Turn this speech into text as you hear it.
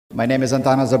My name is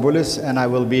Antanas Zabulis, and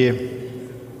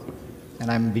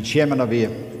I'm the chairman of the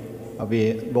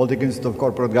Baltic Institute of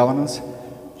Corporate Governance,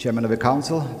 chairman of the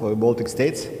Council for the Baltic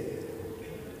States,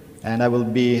 and I will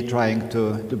be trying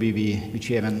to be the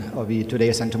chairman of the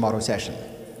today's and tomorrow's session.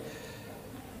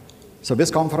 So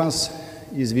this conference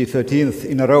is the 13th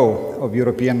in a row of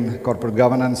European corporate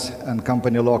governance and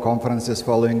company law conferences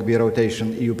following the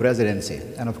rotation EU presidency.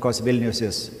 And of course, Vilnius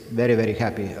is very, very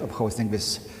happy of hosting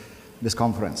this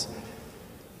conference.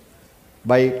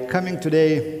 By coming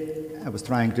today, I was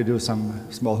trying to do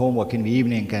some small homework in the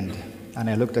evening, and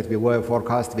I looked at the weather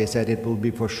forecast. They said it will be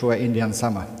for sure Indian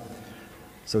summer.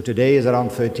 So today is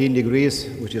around 13 degrees,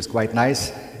 which is quite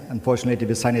nice. Unfortunately,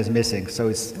 the sun is missing, so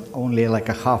it's only like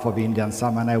a half of the Indian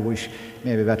summer, and I wish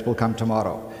maybe that will come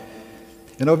tomorrow.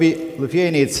 You know,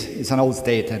 Lithuania, it's an old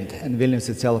state, and Vilnius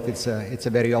itself, it's a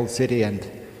very old city, and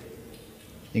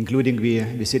including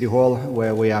the city hall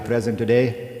where we are present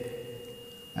today.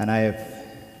 And I have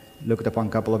looked upon a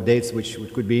couple of dates which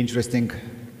could be interesting.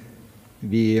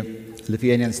 The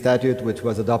Lithuanian statute, which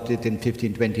was adopted in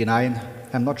 1529.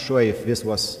 I'm not sure if this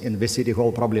was in the city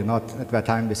hall, probably not. At that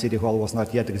time, the city hall was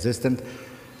not yet existent.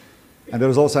 And there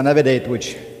was also another date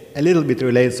which a little bit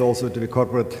relates also to the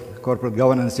corporate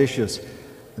governance issues.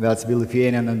 That's the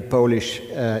Lithuanian and Polish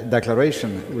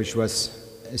declaration, which was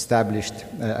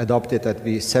adopted at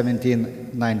the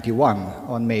 1791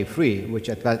 on May 3, which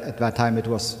at that time it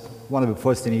was one of the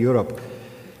first in Europe.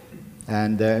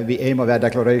 And the aim of that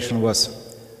declaration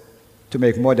was to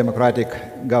make more democratic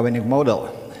governing model.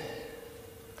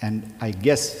 And I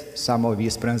guess some of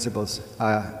these principles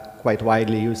are quite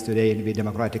widely used today in the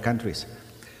democratic countries.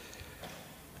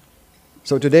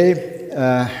 So today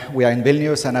we are in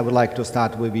Vilnius, and I would like to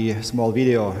start with a small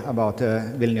video about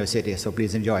Vilnius city, so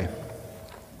please enjoy.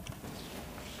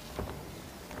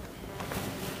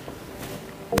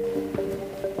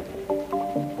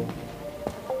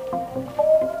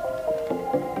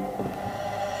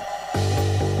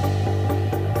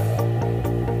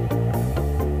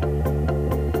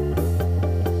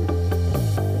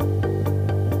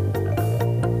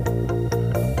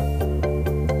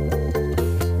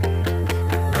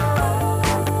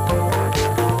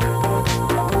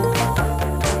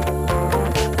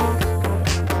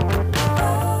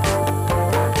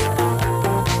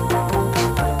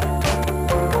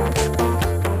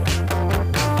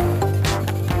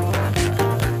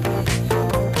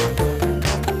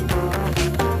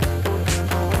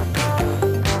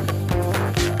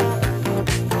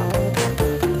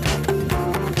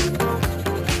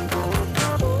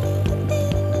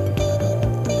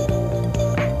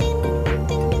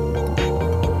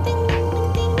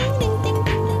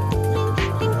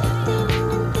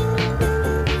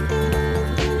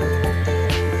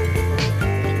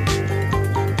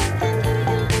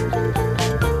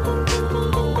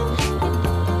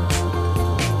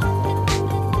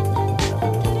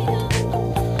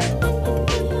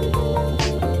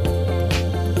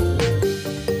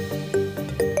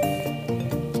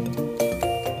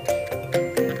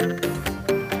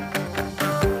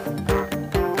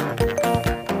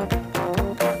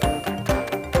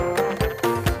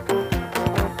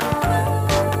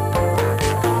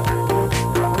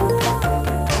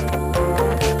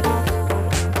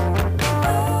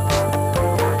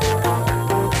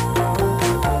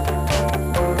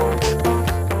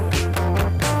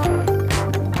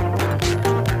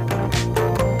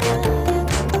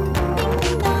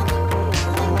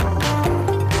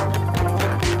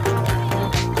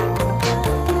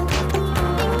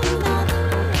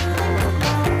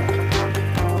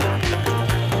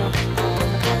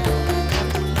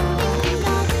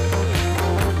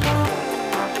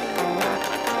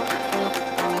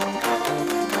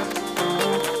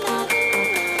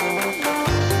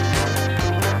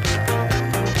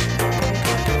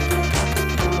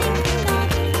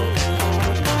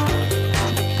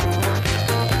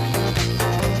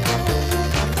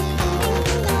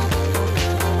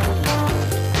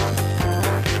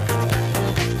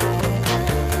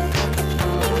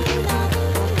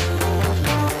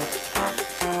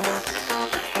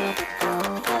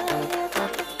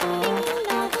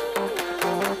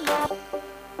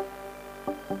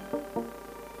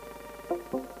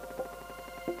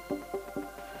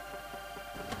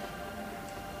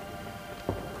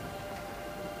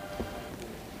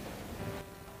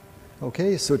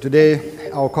 Okay, so today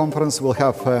our conference will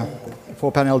have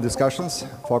 4 panel discussions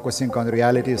focusing on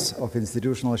realities of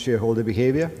institutional shareholder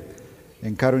behavior,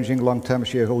 encouraging long-term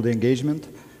shareholder engagement,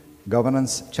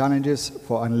 governance challenges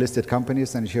for unlisted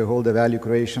companies, and shareholder value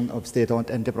creation of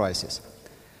state-owned enterprises.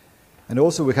 And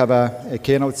also we have a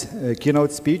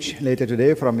keynote speech later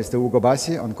today from Mr. Ugo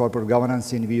Bassi on corporate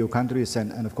governance in EU countries,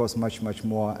 and of course much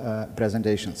more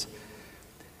presentations.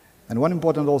 And one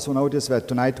important also note is that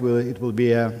tonight it will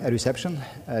be a reception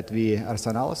at the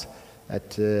Arsenals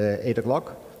at 8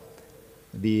 o'clock.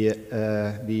 Be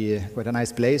quite a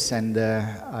nice place, and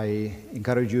I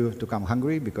encourage you to come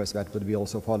hungry, because that would be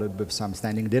also followed with some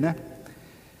standing dinner.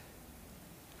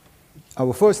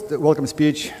 Our first welcome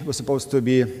speech was supposed to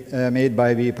be made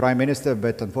by the Prime Minister,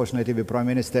 but unfortunately the Prime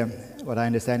Minister, what I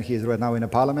understand, he is right now in a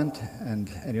parliament, and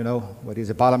you know what is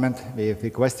a parliament. They have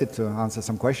requested to answer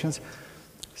some questions,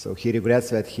 so he regrets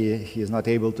that he is not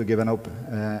able to give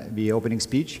the opening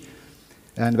speech.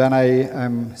 And then I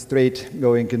am straight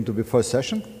going into the first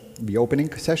session, the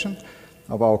opening session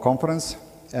of our conference,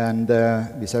 and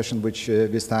the session which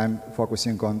this time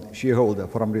focusing on shareholder,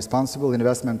 from responsible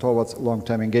investment towards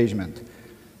long-term engagement.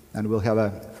 And we'll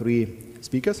have 3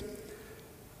 speakers.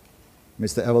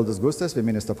 Mr. Evaldas Gustas, the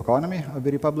Minister of Economy of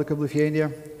the Republic of Lithuania,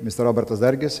 Mr. Robertas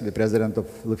Dargis, the President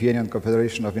of Lithuanian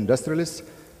Confederation of Industrialists,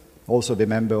 also the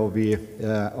member of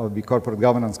the Corporate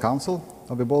Governance Council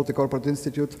of the Baltic Corporate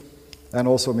Institute, and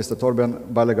also Mr.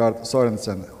 Torben Ballegård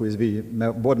Sørensen, who is the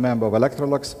board member of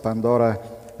Electrolux, Pandora,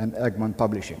 and EGMONT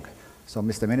Publishing. So,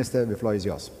 Mr. Minister, the floor is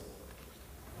yours.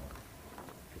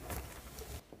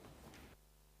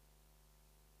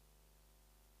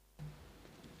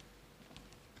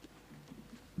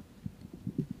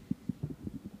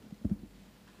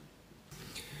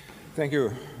 Thank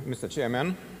you, Mr.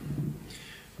 Chairman.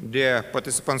 Dear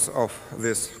participants of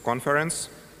this conference,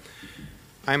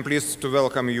 I'm pleased to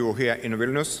welcome you here in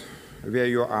Vilnius, where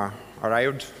you are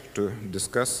arrived to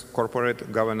discuss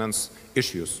corporate governance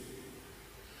issues.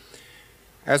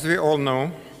 As we all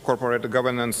know, corporate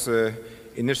governance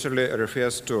initially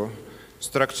refers to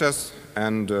structures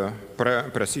and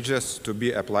procedures to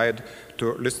be applied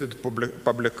to listed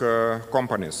public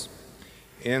companies.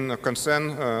 In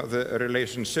concern the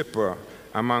relationship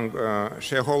among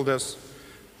shareholders,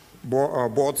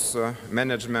 boards,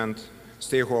 management,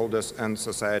 stakeholders, and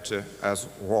society as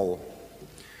a whole.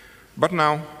 But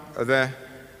now, the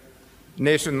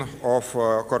nation of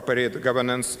corporate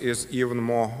governance is even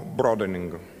more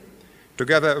broadening.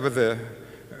 Together with the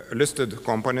listed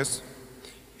companies,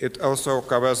 it also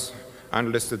covers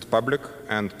unlisted public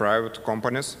and private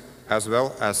companies, as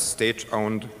well as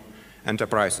state-owned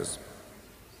enterprises.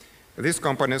 These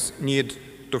companies need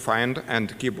to find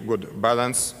and keep good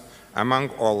balance among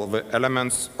all the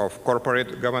elements of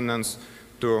corporate governance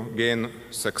to gain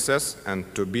success and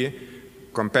to be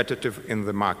competitive in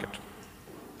the market.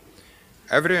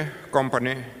 Every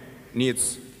company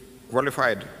needs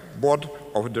qualified board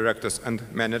of directors and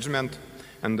management,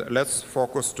 and let's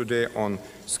focus today on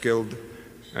skilled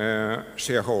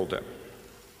shareholder.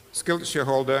 Skilled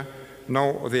shareholder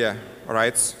know their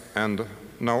rights and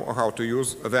know how to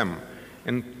use them,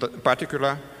 in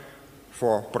particular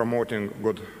for promoting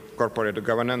good corporate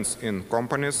governance in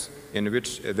companies in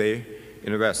which they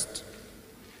invest.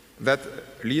 That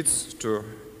leads to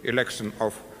election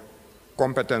of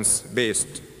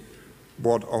competence-based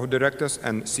board of directors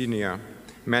and senior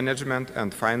management,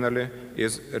 and finally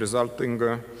is resulting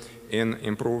in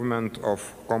improvement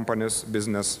of company's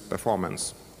business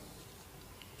performance.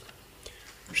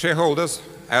 Shareholders,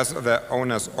 as the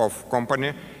owners of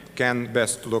company, can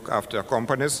best look after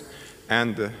companies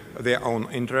and their own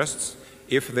interests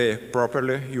if they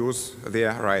properly use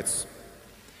their rights.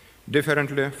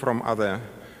 Differently from other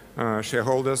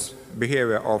shareholders,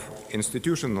 behavior of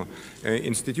institutional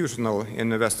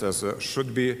investors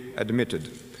should be admitted.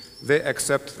 They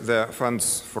accept the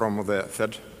funds from the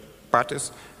third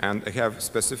parties and have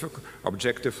specific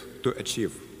objective to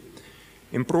achieve.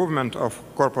 Improvement of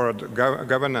corporate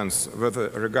governance with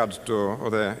regard to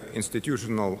the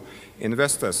institutional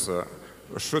investors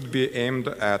should be aimed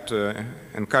at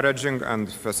encouraging and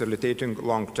facilitating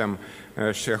long-term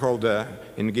shareholder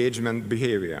engagement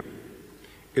behavior.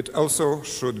 It also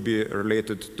should be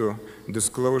related to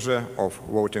disclosure of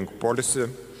voting policy,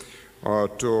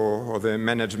 to the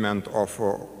management of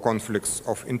conflicts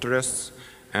of interests,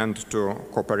 and to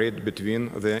cooperate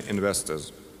between the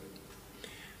investors.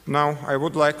 Now, I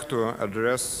would like to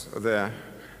address the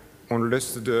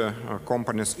unlisted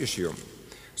companies issue.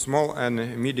 Small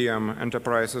and medium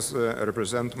enterprises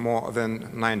represent more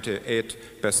than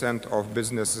 98% of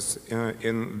businesses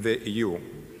in the EU.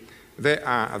 They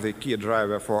are the key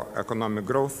driver for economic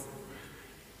growth,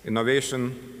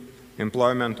 innovation,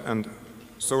 employment, and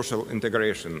social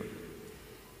integration.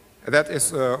 That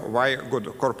is why good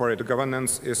corporate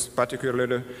governance is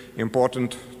particularly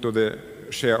important to the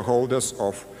shareholders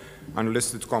of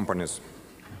unlisted companies.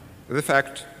 the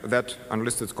fact that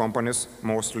unlisted companies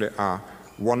mostly are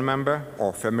one-member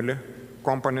or family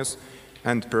companies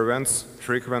and prevents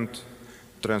frequent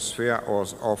transfer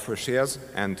of shares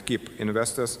and keep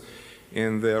investors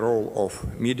in the role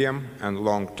of medium and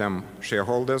long-term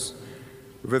shareholders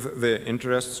with the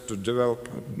interest to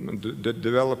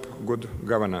develop good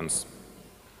governance.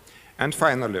 And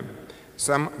finally,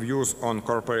 some views on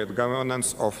corporate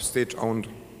governance of state-owned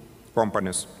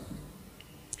companies.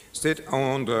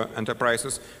 State-owned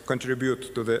enterprises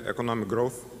contribute to the economic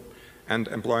growth and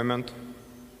employment,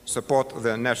 support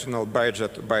the national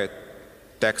budget by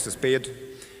taxes paid,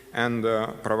 and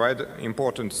provide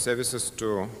important services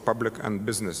to public and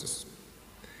businesses.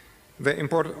 The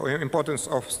importance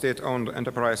of state-owned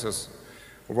enterprises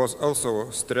was also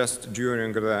stressed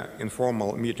during the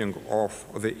informal meeting of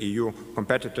the EU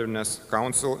Competitiveness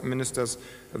Council ministers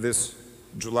this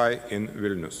July in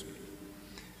Vilnius.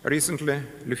 Recently,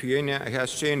 Lithuania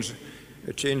has changed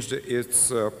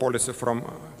its policy from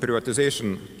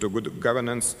privatization to good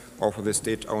governance of the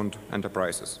state-owned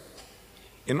enterprises.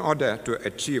 In order to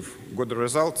achieve good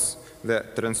results, the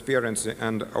transparency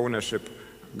and ownership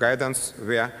guidance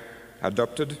were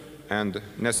adopted and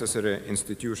necessary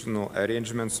institutional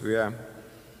arrangements were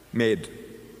made.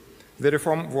 The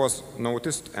reform was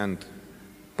noticed and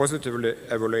positively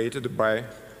evaluated by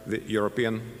the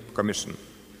European Commission.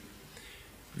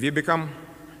 We become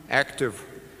active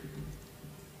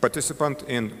participant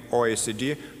in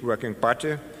OECD Working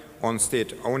Party on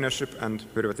state ownership and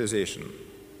privatization.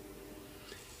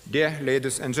 Dear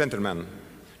ladies and gentlemen,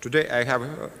 today I have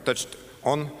touched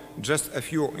on just a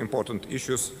few important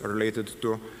issues related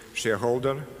to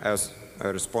shareholder as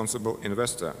a responsible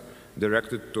investor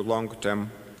directed to long-term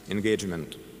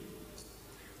engagement.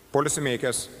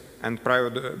 Policymakers and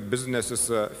private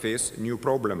businesses face new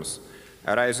problems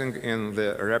arising in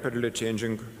the rapidly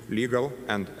changing legal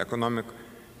and economic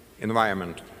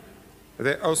environment.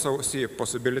 They also see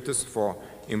possibilities for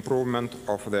improvement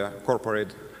of the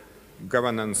corporate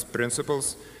governance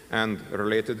principles and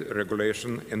related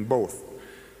regulation in both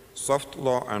soft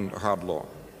law and hard law.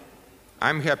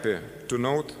 I'm happy to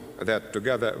note that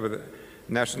together with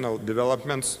national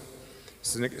developments,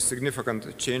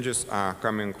 significant changes are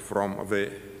coming from the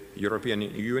European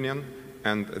Union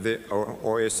and the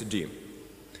OECD.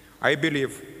 I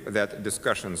believe that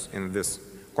discussions in this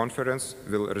conference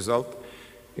will result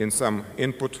in some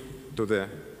input to the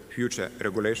future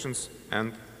regulations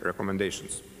and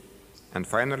recommendations. And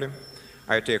finally,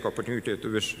 I take opportunity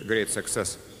to wish great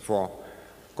success for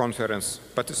conference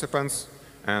participants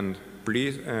and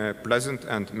pleasant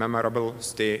and memorable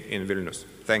stay in Vilnius.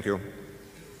 Thank you.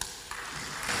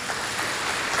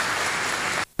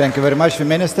 Thank you very much,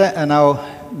 Minister. And now,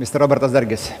 Mr. Robertas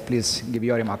Dargis, please give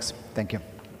your remarks. Thank you.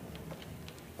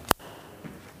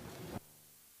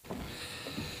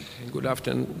 Good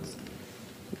afternoon,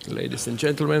 ladies and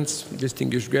gentlemen,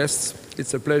 distinguished guests.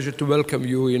 It's a pleasure to welcome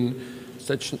you in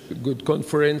such a good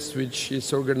conference, which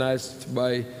is organized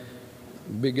by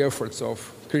big efforts of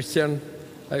Christian,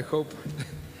 I hope,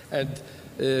 and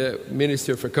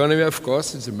Ministry of Economy, of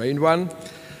course, is the main one.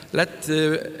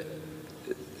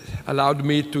 Allowed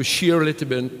me to share a little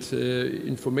bit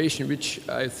information which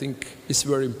I think is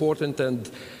very important and,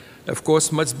 of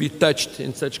course, must be touched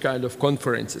in such kind of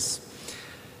conferences.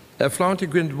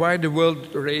 Flaunting and why the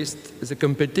world raised the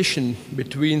competition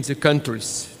between the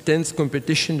countries. Tense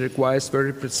competition requires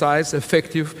very precise,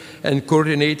 effective, and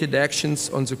coordinated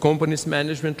actions on the company's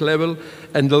management level,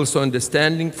 and also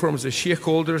understanding from the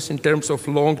shareholders in terms of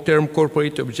long-term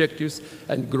corporate objectives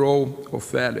and growth of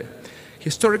value.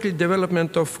 Historically,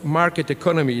 development of market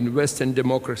economy in Western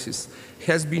democracies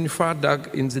has been far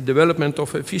dug in the development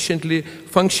of efficiently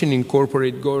functioning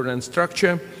corporate governance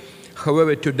structure.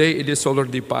 However, today it is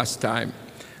already past time.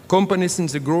 Companies in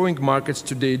the growing markets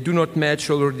today do not match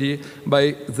already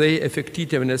by their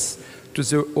effectiveness to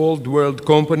the old world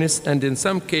companies, and in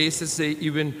some cases they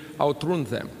even outrun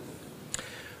them.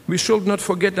 We should not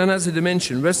forget another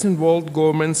dimension, Western world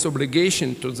governments'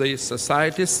 obligation to their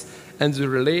societies and the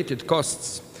related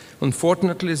costs.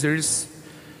 Unfortunately, there is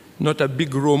not a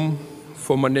big room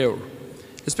for maneuver.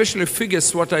 Especially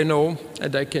figures, what I know,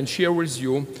 and I can share with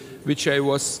you, which I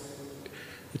was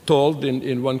told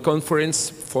in one conference,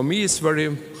 for me is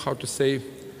very, how to say,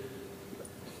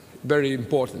 very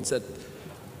important. That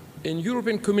in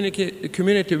European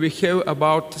community we have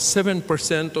about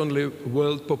 7% only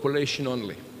world population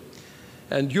only.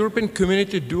 And European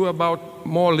community do about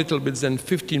more little bit than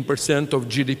 15% of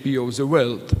GDP of the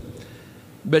world.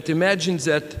 But imagine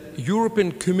that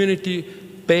European community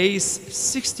pays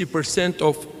 60%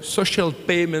 of social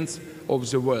payments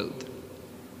of the world.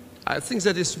 I think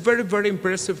that is very, very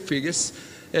impressive figures.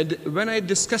 And when I'm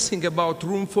discussing about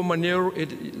room for maneuver,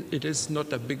 it is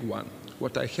not a big one,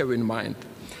 what I have in mind.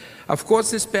 Of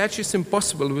course, this patch is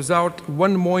impossible without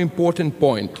one more important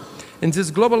point. In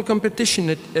this global competition,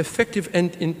 effective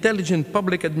and intelligent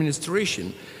public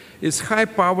administration is high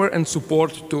power and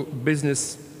support to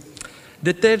business,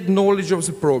 detailed knowledge of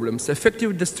the problems,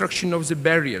 effective destruction of the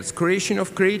barriers, creation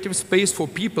of creative space for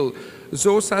people.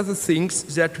 Those are the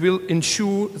things that will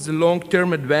ensure the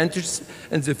long-term advantages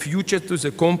and the future to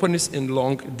the companies in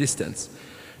long distance.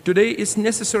 Today, it's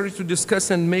necessary to discuss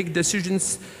and make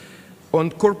decisions on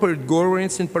corporate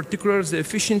governance, in particular the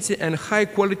efficiency and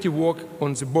high-quality work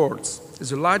on the boards.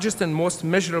 The largest and most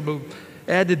measurable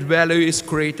added value is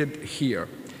created here.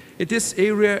 It is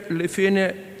area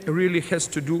Lithuania really has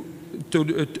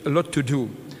a lot to do.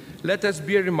 Let us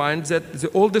bear in mind that the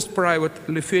oldest private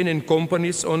Lithuanian company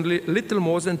is only little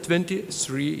more than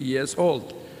 23 years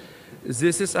old.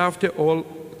 This is, after all,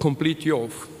 complete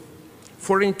youth.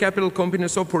 Foreign capital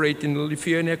companies operate in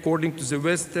Lithuania according to the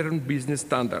Western business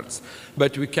standards,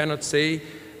 but we cannot say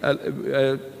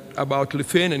about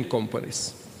Lithuanian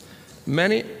companies.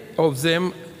 Many of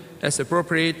them, as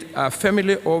appropriate, are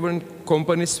family-owned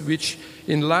companies which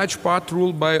in large part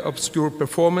ruled by obscure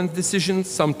performance decisions,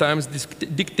 sometimes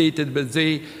dictated by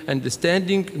their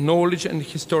understanding, knowledge, and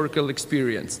historical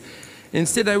experience.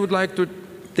 Instead, I would like to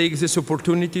take this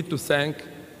opportunity to thank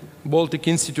Baltic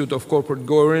Institute of Corporate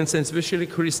Governance, and especially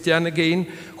Christian again,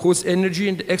 whose energy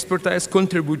and expertise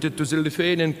contributed to the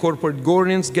Lithuanian corporate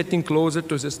governance getting closer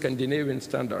to the Scandinavian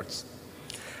standards.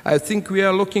 I think we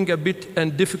are looking a bit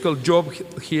and difficult job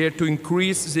here to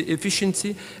increase the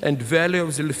efficiency and value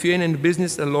of the Lithuanian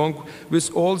business along with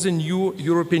all the new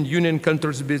European Union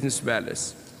countries' business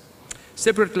values.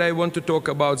 Separately, I want to talk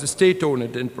about the state-owned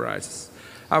enterprises.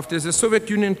 After the Soviet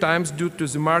Union times, due to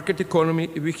the market economy,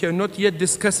 we have not yet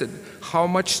discussed how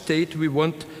much state we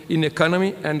want in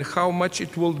economy and how much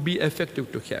it will be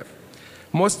effective to have.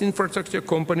 Most infrastructure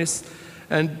companies,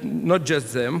 and not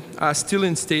just them, are still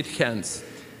in state hands.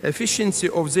 Efficiency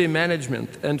of their management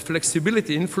and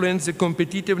flexibility influence the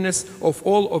competitiveness of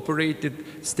all operated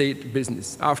state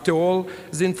business. After all,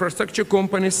 the infrastructure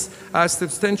companies are a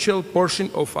substantial portion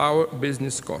of our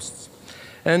business costs.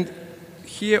 And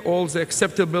here all the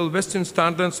acceptable Western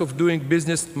standards of doing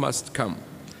business must come.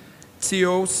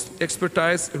 CEO's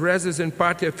expertise rather than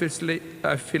party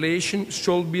affiliation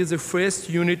should be the first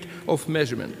unit of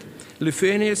measurement.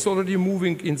 Lithuania is already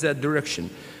moving in that direction.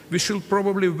 We should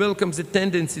probably welcome the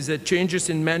tendency that changes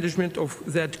in management of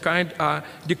that kind are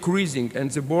decreasing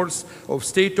and the boards of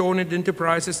state-owned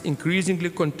enterprises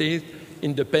increasingly contain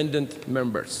independent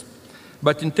members.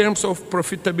 But in terms of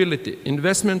profitability,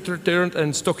 investment return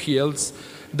and stock yields,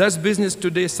 does business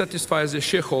today satisfy the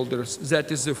shareholders,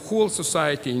 that is the whole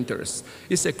society interest,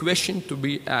 is a question to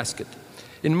be asked.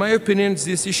 In my opinion,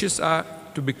 these issues are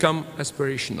to become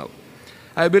aspirational.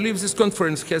 I believe this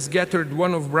conference has gathered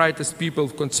one of the brightest people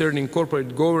concerning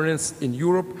corporate governance in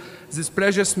Europe. This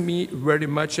pleasures me very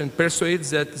much and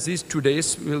persuades that these 2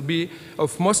 days will be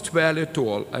of most value to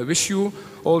all. I wish you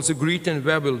all the great and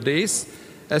valuable days,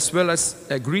 as well as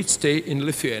a great stay in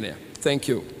Lithuania. Thank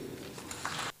you.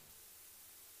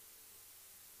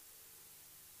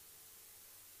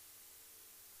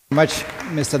 Much,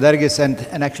 Mr. Dargis,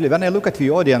 and actually when I look at the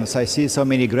audience, I see so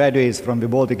many graduates from the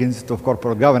Baltic Institute of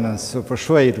Corporate Governance, so for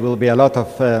sure it will be a lot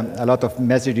of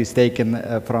messages taken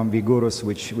from the gurus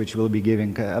which will be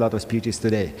giving a lot of speeches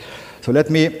today. So let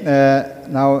me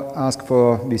now ask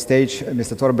for the stage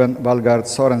Mr. Torben Ballegård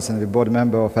Sørensen, the board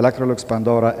member of Electrolux,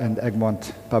 Pandora and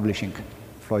EGMONT Publishing.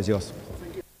 The floor is yours.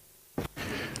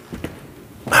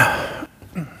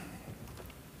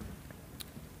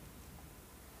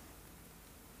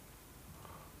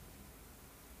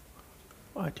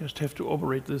 I just have to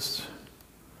operate this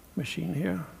machine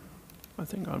here. I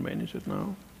think I'll manage it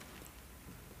now.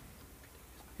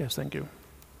 Yes, thank you.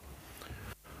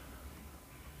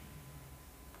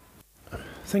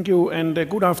 Thank you, and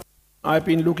good afternoon. I've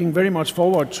been looking very much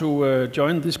forward to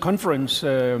join this conference,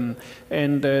 and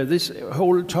this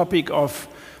whole topic of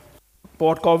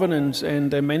board governance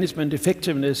and management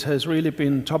effectiveness has really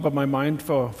been top of my mind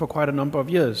for quite a number of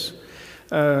years.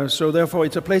 So therefore,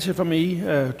 it's a pleasure for me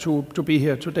to be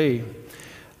here today.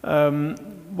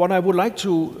 What I would like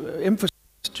to emphasize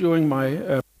during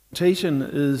my presentation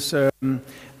is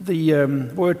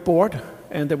the word board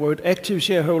and the word active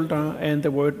shareholder and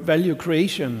the word value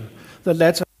creation. The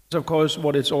latter is, of course,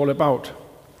 what it's all about.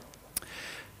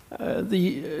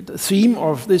 The theme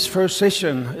of this first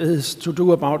session is to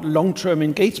do about long-term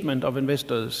engagement of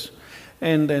investors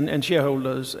and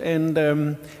shareholders.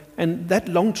 And And that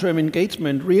long-term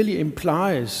engagement really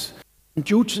implies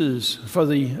duties for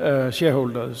the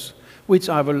shareholders, which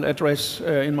I will address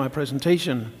in my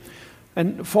presentation.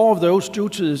 And 4 of those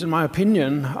duties, in my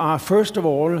opinion, are first of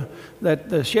all that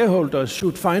the shareholders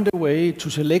should find a way to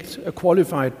select a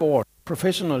qualified board,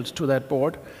 professionals to that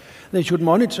board. They should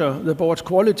monitor the board's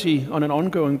quality on an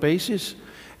ongoing basis,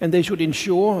 and they should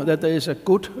ensure that there is a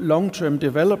good long-term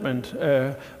development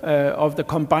of the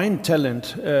combined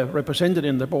talent represented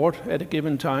in the board at a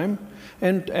given time.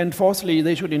 And fourthly,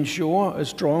 they should ensure a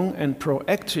strong and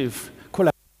proactive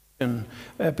collaboration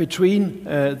between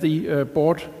the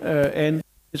board and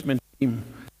management team.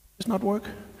 Does not work?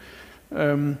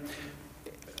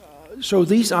 So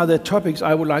these are the topics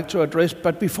I would like to address,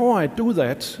 but before I do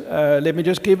that, let me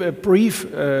just give a brief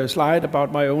slide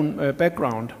about my own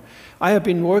background. I have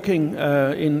been working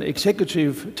in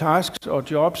executive tasks or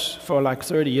jobs for like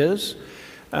 30 years,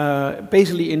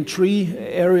 basically in 3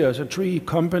 areas or 3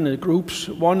 company groups.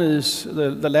 One is,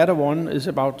 the latter one is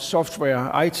about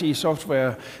software, IT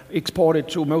software exported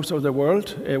to most of the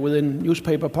world within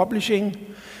newspaper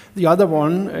publishing. The other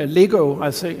one, Lego,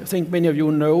 I think many of you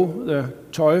know the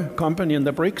toy company in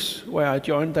the bricks, where I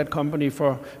joined that company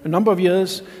for a number of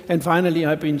years. And finally,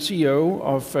 I've been CEO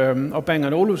of Bang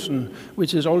 & Olufsen,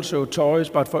 which is also toys,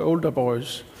 but for older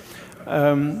boys.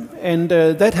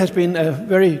 That has been a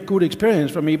very good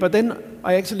experience for me. But then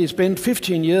I actually spent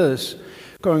 15 years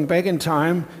going back in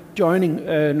time, joining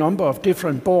a number of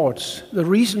different boards. The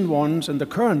recent ones and the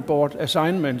current board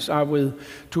assignments are with,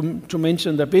 to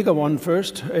mention the bigger one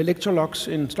first, Electrolux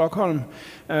in Stockholm,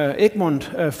 EGMONT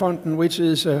Fonden, which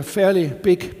is a fairly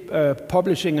big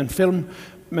publishing and film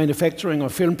manufacturing or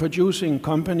film producing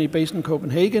company based in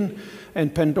Copenhagen,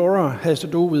 and Pandora has to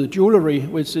do with jewelry,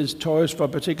 which is toys for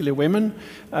particularly women,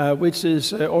 which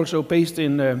is also based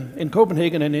in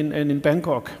Copenhagen and in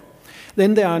Bangkok.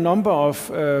 Then there are a number of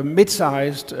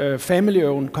mid-sized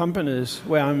family-owned companies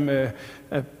where I'm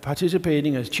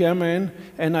participating as chairman,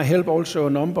 and I help also a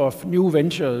number of new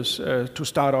ventures to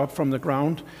start up from the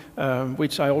ground,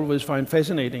 which I always find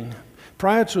fascinating.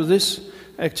 Prior to this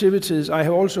activities, I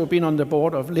have also been on the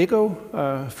board of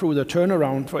Lego through the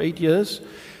turnaround for 8 years.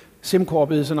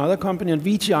 SimCorp is another company, and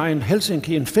VTI in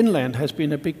Helsinki in Finland has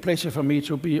been a big pleasure for me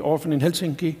to be often in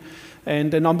Helsinki,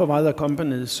 and a number of other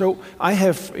companies. So I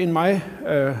have, in my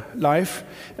life,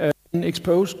 been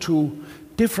exposed to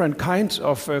different kinds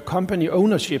of company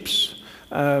ownerships,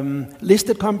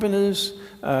 listed companies,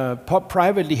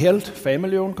 privately held,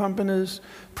 family-owned companies,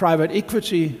 private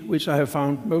equity, which I have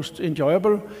found most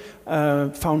enjoyable,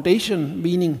 foundation,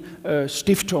 meaning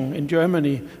Stiftung in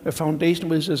Germany, a foundation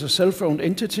which is a self-owned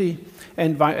entity,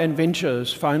 and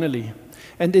ventures, finally.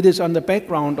 And it is on the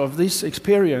background of this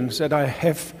experience that I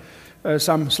have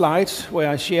some slides where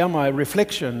I share my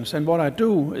reflections, and what I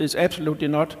do is absolutely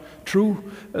not true,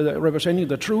 representing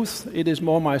the truth. It is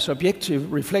more my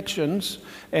subjective reflections,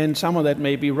 and some of that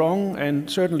may be wrong, and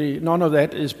certainly none of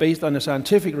that is based on a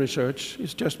scientific research.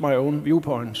 It's just my own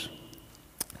viewpoints.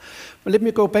 But let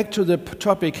me go back to the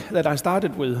topic that I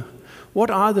started with.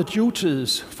 What are the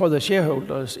duties for the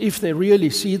shareholders if they really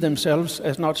see themselves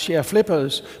as not share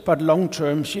flippers, but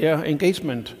long-term share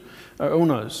engagement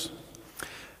owners?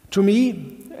 To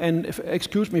me, and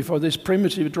excuse me for this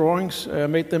primitive drawings, I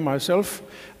made them myself,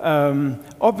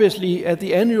 obviously at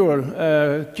the annual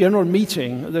general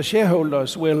meeting, the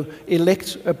shareholders will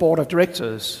elect a board of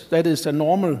directors. That is the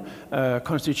normal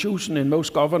constitution in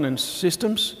most governance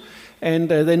systems. And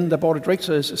then the board of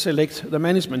directors select the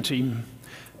management team.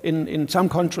 In some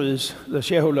countries, the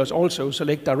shareholders also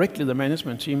select directly the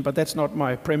management team, but that's not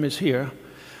my premise here.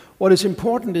 What is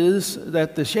important is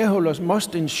that the shareholders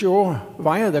must ensure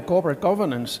via the corporate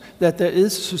governance that there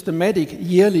is systematic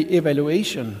yearly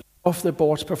evaluation of the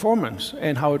board's performance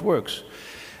and how it works.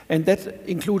 And that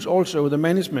includes also the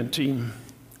management team.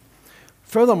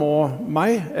 Furthermore, my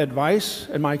advice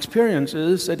and my experience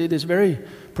is that it is very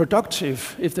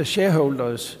productive if the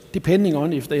shareholders, depending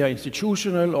on if they are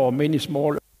institutional or many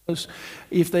small owners,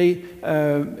 if they,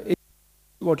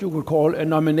 what you could call a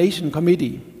nomination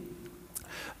committee.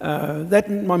 That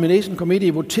nomination committee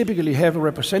would typically have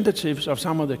representatives of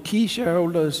some of the key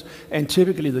shareholders and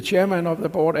typically the chairman of the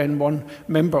board and one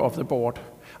member of the board.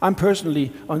 I'm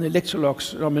personally on the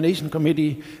Electrolux nomination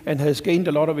committee and has gained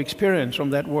a lot of experience from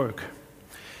that work.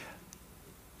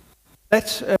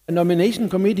 That nomination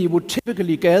committee would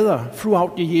typically gather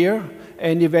throughout the year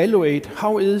and evaluate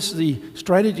how is the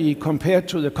strategy compared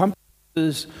to the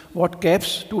companies, what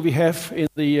gaps do we have in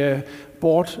the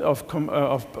board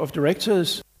of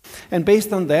directors. And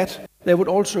based on that, There would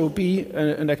also be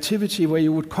an activity where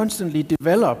you would constantly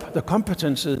develop the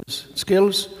competences,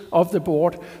 skills of the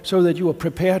board so that you are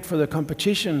prepared for the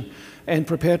competition and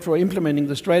prepared for implementing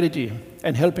the strategy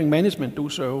and helping management do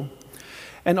so.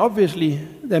 And obviously,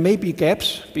 there may be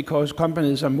gaps because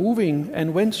companies are moving,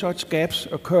 and when such gaps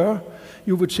occur,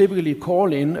 you would typically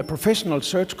call in a professional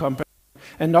search company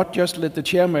and not just let the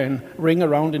chairman ring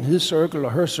around in his circle or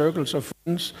her circles of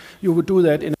friends. You would do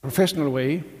that in a professional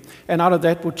way. And out of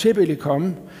that would typically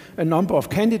come a number of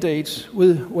candidates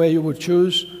where you would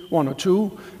choose one or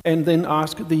two and then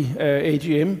ask the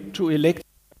AGM to elect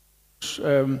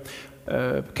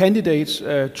candidates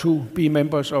to be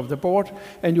members of the board,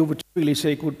 and you would typically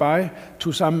say goodbye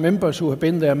to some members who have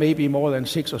been there maybe more than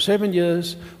 6 or 7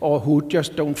 years, or who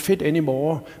just don't fit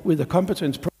anymore with the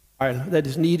competence profile that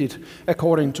is needed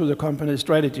according to the company's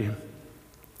strategy.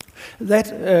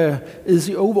 That is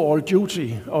the overall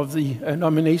duty of the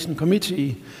nomination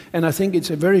committee, and I think it's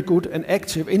a very good and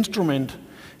active instrument.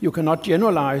 You cannot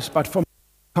generalize, but for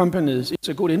companies it's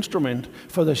a good instrument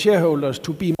for the shareholders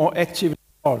to be more active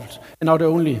involved, and not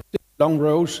only long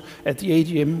rows at the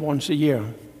AGM once a year.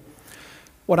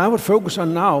 What I would focus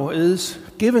on now is,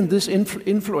 given this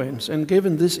influence and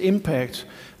given this impact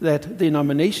that the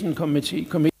nomination committee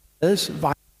has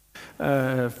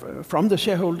from the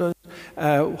shareholders,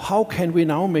 how can we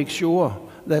now make sure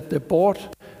that the board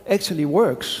actually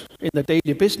works in the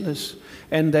daily business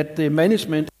and that the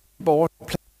management board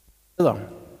play together?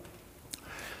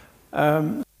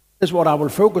 This is what I will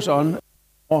focus on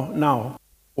now.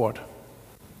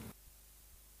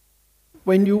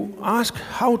 When you ask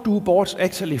how do boards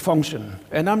actually function,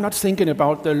 and I'm not thinking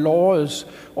about the laws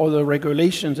or the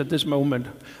regulations at this moment,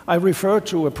 I refer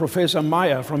to a Professor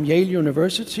Meyer from Yale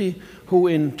University, who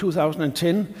in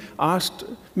 2010 asked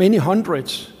many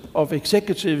hundreds of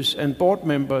executives and board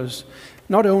members,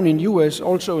 not only in US,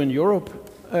 also in Europe,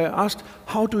 asked,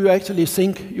 how do you actually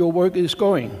think your work is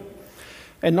going?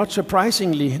 And not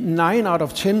surprisingly, 9 out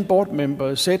of 10 board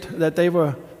members said that they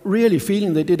were really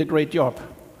feeling they did a great job.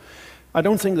 I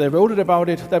don't think they voted about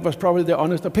it. That was probably their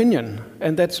honest opinion.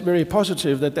 And that's very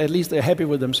positive that at least they're happy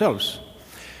with themselves.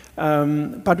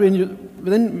 But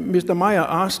then Mr. Meyer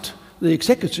asked the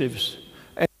executives,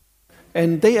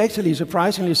 and they actually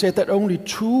surprisingly said that only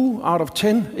 2 out of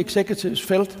 10 executives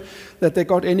felt that they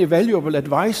got any valuable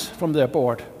advice from their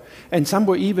board. And some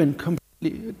were even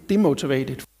completely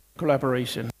demotivated from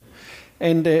collaboration.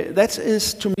 And that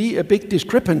is, to me, a big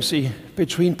discrepancy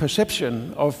between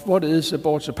perception of what is a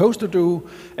board supposed to do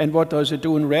and what does it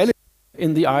do in reality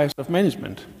in the eyes of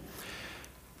management.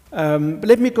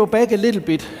 Let me go back a little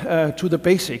bit to the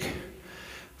basic.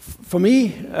 For me,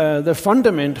 the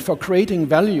fundament for creating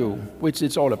value, which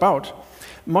it's all about,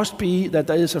 must be that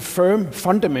there is a firm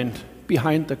fundament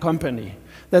behind the company,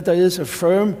 that there is a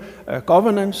firm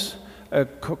governance,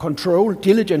 control,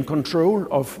 diligent control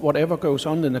of whatever goes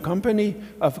on in the company,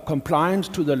 of compliance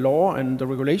to the law and the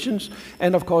regulations,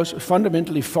 and of course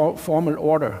fundamentally formal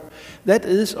order. That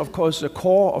is of course the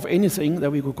core of anything that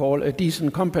we could call a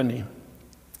decent company.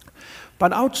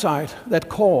 But outside that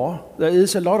core, there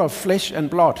is a lot of flesh and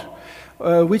blood,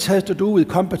 which has to do with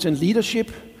competent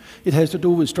leadership, it has to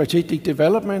do with strategic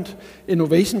development,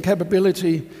 innovation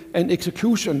capability, and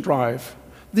execution drive.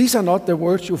 These are not the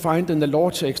words you find in the law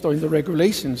text or in the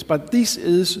regulations, but this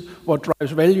is what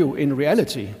drives value in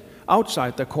reality,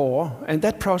 outside the core, and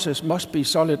that process must be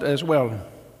solid as well.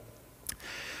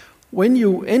 When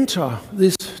you enter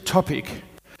this topic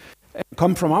and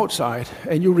come from outside,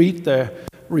 and you read the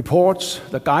reports,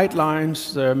 the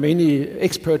guidelines, the many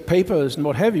expert papers and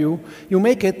what have you, you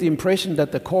may get the impression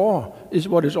that the core is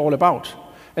what it's all about,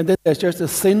 and that there's just a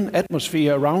thin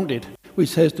atmosphere around it,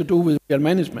 which has to do with real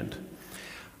management.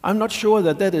 I'm not sure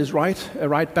that that is a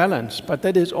right balance, but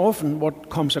that is often what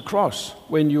comes across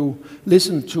when you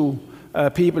listen to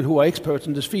people who are experts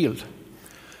in this field.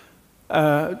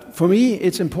 For me,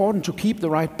 it's important to keep the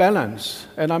right balance,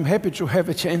 and I'm happy to have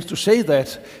a chance to say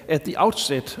that at the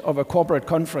outset of a corporate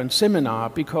conference seminar,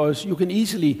 because you can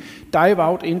easily dive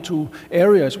out into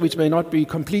areas which may not be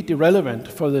completely relevant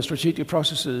for the strategic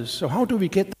processes. So how do we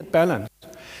get that balance?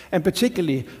 And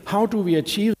particularly, how do we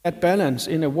achieve that balance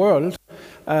in a world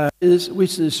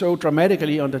which is so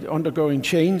dramatically undergoing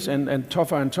change and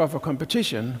tougher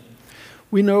competition?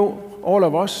 We know, all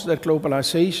of us, that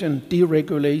globalization,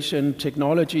 deregulation,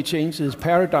 technology changes,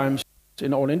 paradigms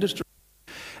in all industries,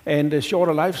 and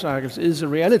shorter life cycles is a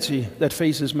reality that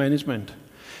faces management.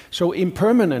 So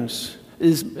impermanence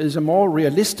is a more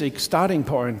realistic starting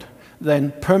point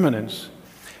than permanence.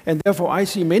 And therefore, I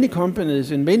see many companies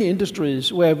in many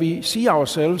industries where we see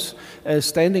ourselves as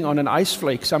standing on an ice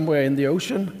flake somewhere in the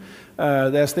ocean,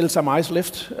 There's still some ice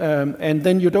left, and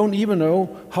then you don't even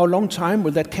know how long time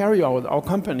will that carry our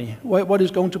company. What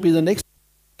is going to be the next?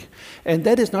 And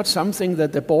that is not something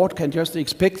that the board can just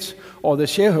expect or the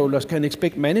shareholders can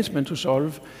expect management to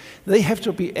solve. They have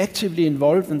to be actively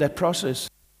involved in that process,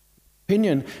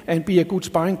 opinion, and be a good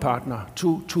sparring partner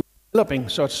to developing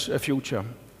such a future.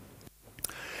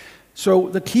 So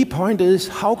the key point is,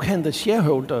 how can the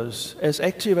shareholders, as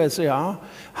active as they are,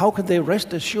 how can they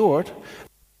rest assured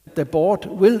that the board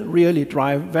will really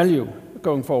drive value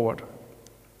going forward?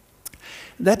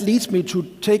 That leads me to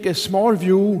take a small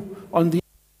view on the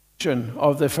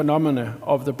of the phenomena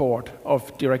of the board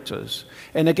of directors.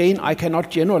 And again, I cannot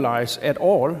generalize at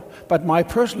all, but my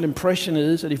personal impression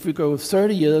is that if we go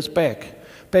 30 years back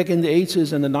in the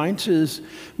 80s and the 90s,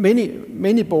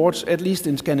 many boards, at least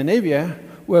in Scandinavia,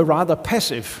 were rather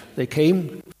passive. They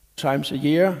came times a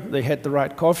year, they had the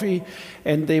right coffee,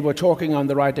 and they were talking on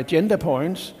the right agenda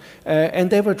points, and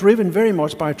they were driven very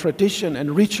much by tradition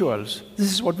and rituals.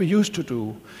 This is what we used to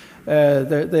do.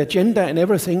 The agenda and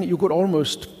everything, you could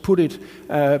almost put it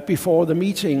before the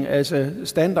meeting as a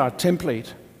standard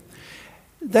template.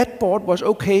 That board was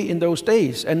okay in those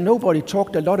days, and nobody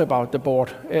talked a lot about the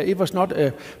board. It was not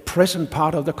a present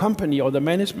part of the company or the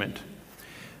management.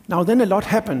 Now then a lot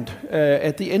happened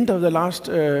at the end of the last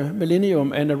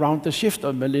millennium and around the shift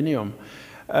of millennium.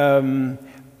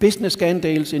 Business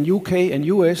scandals in UK and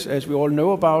US, as we all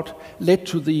know about, led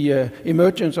to the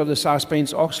emergence of the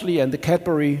Sarbanes-Oxley and the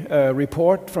Cadbury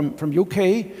report from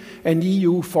UK, and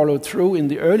EU followed through in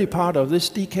the early part of this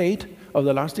decade, of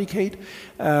the last decade.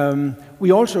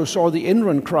 We also saw the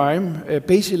Enron crime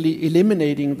basically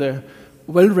eliminating the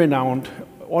well-renowned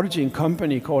auditing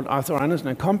company called Arthur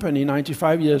Andersen & Company,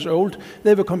 95 years old.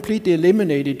 They were completely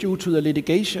eliminated due to the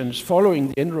litigations following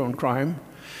the Enron crime.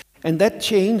 And that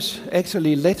change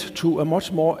actually led to a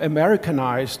much more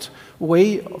Americanized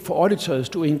way for auditors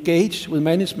to engage with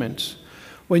management.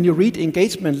 When you read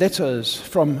engagement letters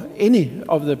from any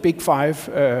of the big five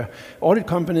audit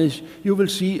companies, you will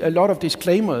see a lot of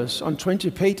disclaimers on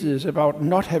 20 pages about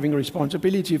not having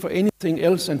responsibility for anything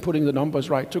else than putting the numbers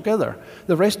right together.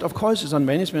 The rest, of course, is on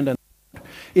management, and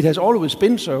it has always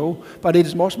been so, but it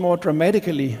is much more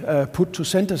dramatically put to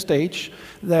center stage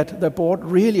that the board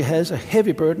really has a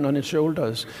heavy burden on its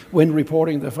shoulders when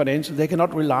reporting the financials. They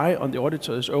cannot rely on the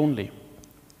auditors only.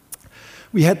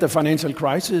 We had the financial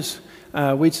crisis,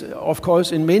 which, of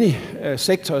course, in many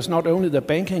sectors, not only the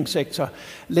banking sector,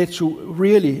 led to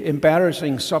really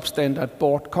embarrassing substandard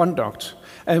board conduct,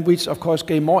 and which, of course,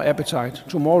 gave more appetite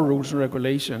to more rules and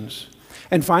regulations.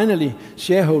 And finally,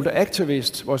 shareholder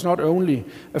activists was not only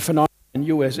a phenomenon in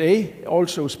USA,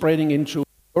 also spreading into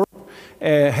Europe,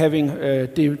 having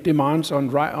demands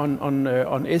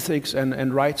on ethics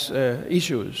and rights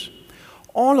issues.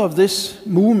 All of this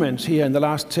movement here in the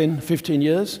last 10, 15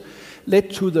 years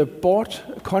led to the board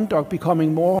conduct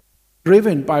becoming more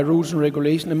driven by rules and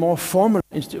regulation, and more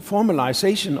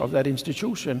formalization of that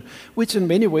institution, which in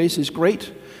many ways is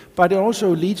great, but it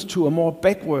also leads to a more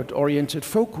backward-oriented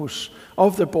focus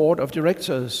of the board of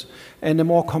directors and a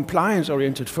more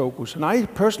compliance-oriented focus. And I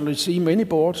personally see many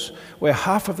boards where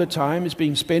half of the time is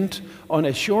being spent on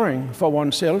assuring for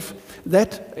oneself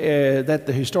that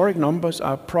the historic numbers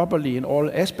are properly in all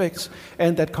aspects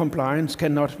and that compliance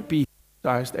cannot be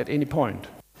exercised at any point,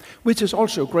 which is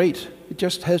also great. It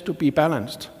just has to be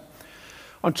balanced.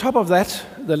 On top of that,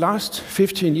 the last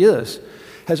 15 years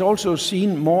has also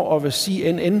seen more of a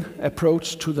CNN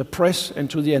approach to the press and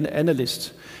to the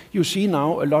analysts. You see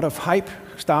now a lot of hype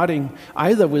starting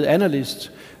either with analysts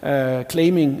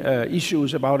claiming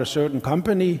issues about a certain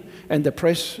company and the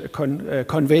press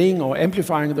conveying or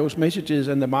amplifying those messages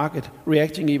and the market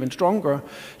reacting even stronger.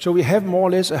 So we have more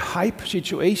or less a hype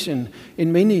situation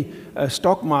in many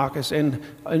stock markets and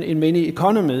in many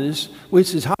economies,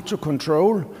 which is hard to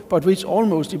control, but which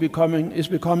almost is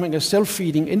becoming a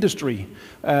self-feeding industry,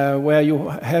 where you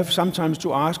have sometimes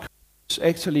to ask who's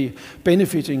actually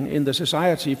benefiting in the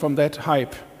society from that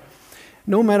hype.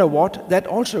 No matter what, that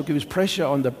also gives pressure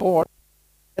on the board.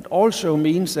 That also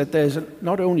means that there's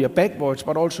not only a backwards,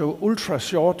 but also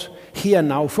ultra-short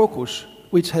here-now focus,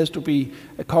 which has to be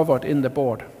covered in the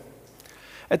board.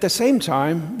 At the same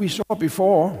time, we saw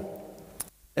before,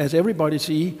 as everybody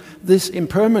see, this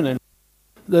impermanence,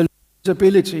 the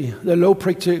stability, the low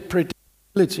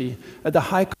predictability, the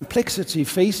high complexity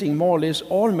facing more or less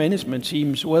all management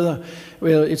teams, whether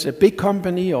it's a big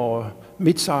company or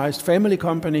mid-sized family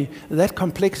company. That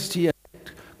complexity and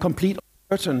complete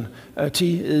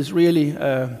uncertainty is really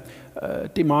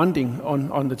demanding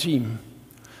on the team.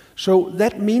 So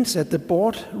that means that the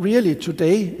board really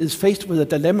today is faced with a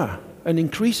dilemma, an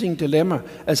increasing dilemma,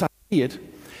 as I see it.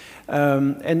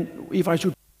 And if I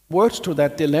should put words to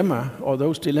that dilemma, or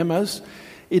those dilemmas,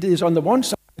 it is on the one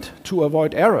side to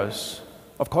avoid errors,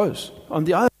 of course. On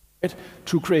the other side,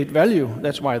 to create value.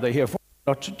 That's why they're here for,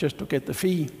 not just to get the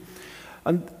fee.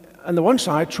 And on the one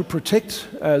side, to protect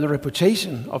the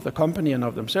reputation of the company and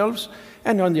of themselves,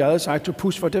 and on the other side, to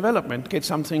push for development, get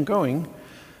something going.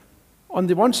 On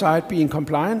the one side, be in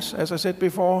compliance, as I said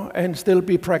before, and still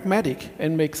be pragmatic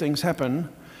and make things happen.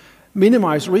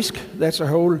 Minimize risk, that's a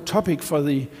whole topic for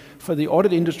the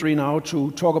audit industry now,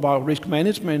 to talk about risk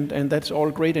management, and that's all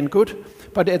great and good.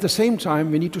 But at the same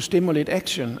time, we need to stimulate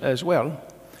action as well.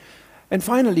 And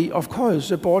finally, of course,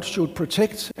 the board should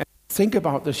protect and think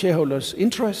about the shareholders'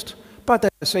 interest, but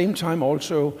at the same time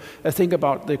also think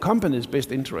about the company's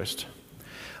best interest.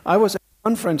 I was at a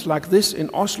conference like this in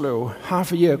Oslo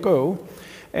half a year ago,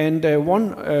 and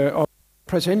one of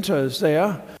the presenters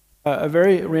there, a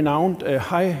very renowned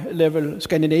high-level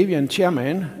Scandinavian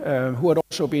chairman who had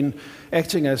also been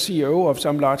acting as CEO of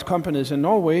some large companies in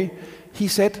Norway, he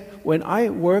said, when I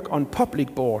work on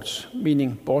public boards,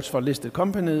 meaning boards for listed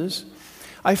companies,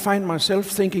 I find myself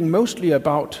thinking mostly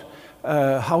about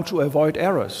how to avoid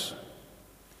errors.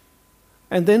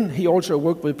 And then he also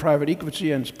worked with private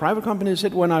equity and private companies. He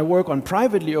said, when I work on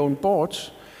privately owned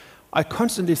boards, I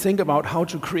constantly think about how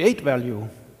to create value.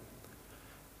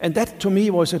 And that to me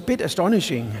was a bit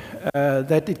astonishing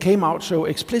that it came out so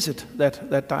explicit,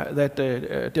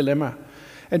 that dilemma.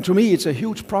 And to me it's a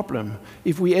huge problem.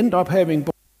 If we end up having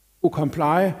boards who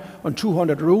comply on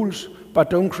 200 rules but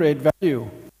don't create value,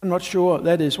 I'm not sure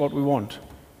that is what we want.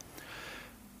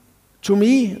 To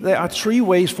me, there are three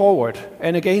ways forward,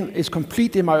 and again, it's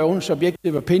completely my own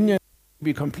subjective opinion. It may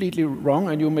be completely wrong,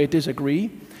 and you may disagree.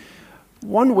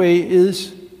 One way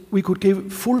is we could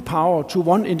give full power to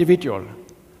one individual.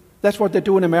 That's what they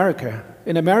do in America.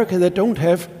 In America, they don't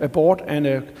have a board and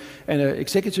an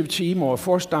executive team or a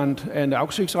Vorstand and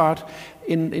Aufsichtsrat.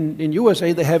 In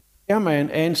USA, they have a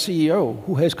chairman and CEO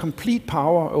who has complete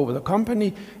power over the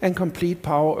company and complete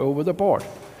power over the board.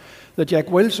 The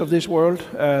Jack Welch of this world,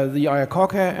 the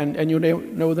Iacocca, and you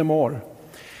know them all.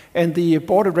 And the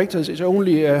board of directors is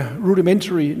only a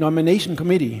rudimentary nomination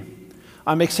committee.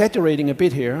 I'm exaggerating a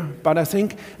bit here, but I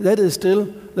think that is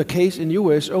still the case in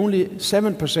US. Only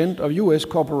 7% of US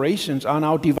corporations are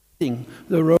now dividing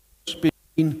the roles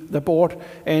between the board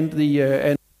and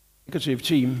the executive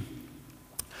team.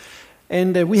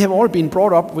 And we have all been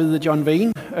brought up with the John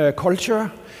Wayne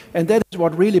culture, and that is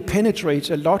what really penetrates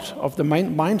a lot of the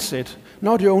mindset,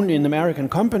 not only in American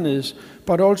companies,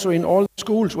 but also in all the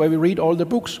schools where we read all the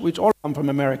books, which all come from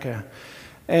America.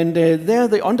 And there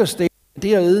the understated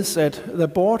idea is that the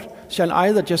board shall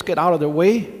either just get out of the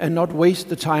way and not waste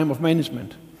the time of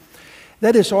management.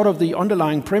 That is sort of the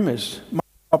underlying premise. My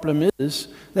problem is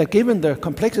that given the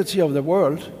complexity of the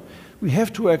world, we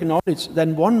have to acknowledge that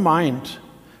one mind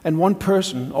and one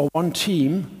person or one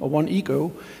team or one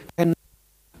ego can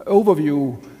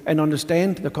overview and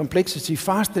understand the complexity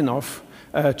fast enough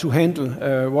to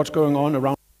handle what's going on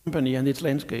around the company and its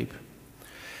landscape.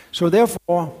 So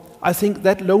therefore, I think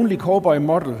that lonely cowboy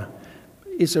model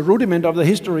is a rudiment of the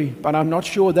history, but I'm not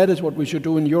sure that is what we should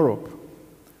do in Europe.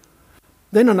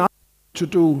 Then another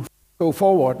to go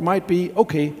forward might be,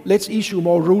 okay, let's issue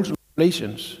more rules and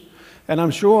regulations. And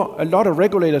I'm sure a lot of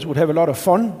regulators would have a lot of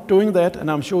fun doing that,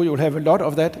 and I'm sure you'll have a lot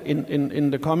of that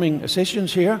in the coming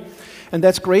sessions here, and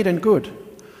that's great and good.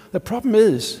 The problem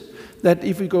is that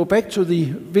if we go back to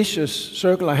the vicious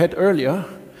circle I had earlier,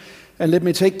 and let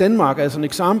me take Denmark as an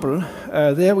example,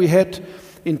 there we had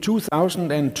in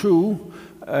 2002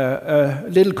 a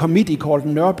little committee called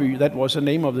Nørby, that was the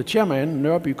name of the chairman,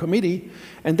 Nørby Committee,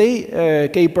 and they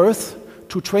gave birth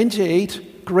to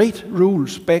 28 great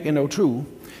rules back in 2002.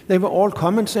 They were all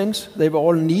common sense, they were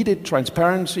all needed,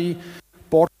 transparency,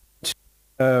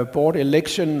 board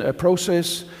election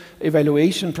process,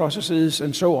 evaluation processes,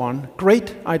 and so on.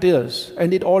 Great ideas,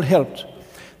 and it all helped.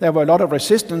 There were a lot of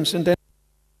resistance in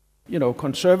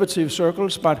conservative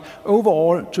circles, but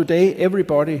overall today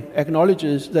everybody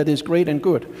acknowledges that it's great and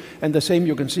good. And the same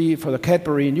you can see for the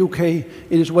Cadbury in UK. It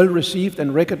is well received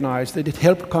and recognized that it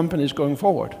helped companies going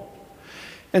forward.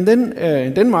 And then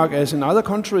in Denmark, as in other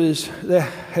countries, there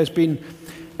has been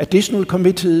additional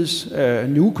committees,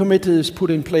 new committees put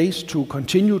in place to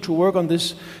continue to work on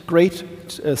this great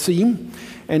theme.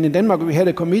 And in Denmark we had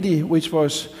a committee which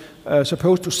was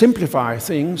supposed to simplify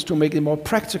things, to make it more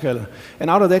practical. And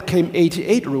out of that came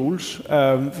 88 rules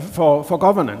for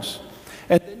governance.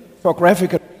 And then for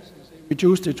graphical reasons, they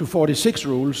reduced it to 46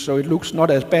 rules, so it looks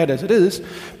not as bad as it is.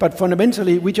 But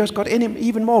fundamentally, we just got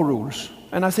even more rules.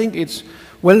 And I think it's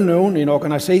well known in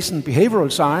organization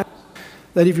behavioral science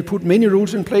that if you put many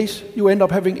rules in place, you end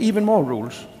up having even more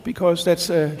rules, because that's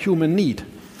a human need.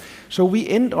 So we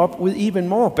end up with even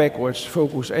more backwards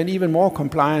focus and even more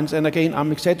compliance. And again,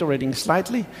 I'm exaggerating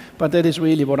slightly, but that is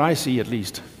really what I see, at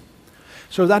least.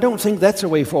 So I don't think that's a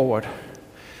way forward.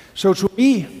 So to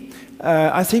me,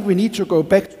 I think we need to go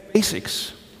back to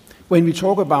basics when we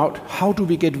talk about how do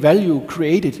we get value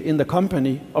created in the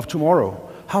company of tomorrow.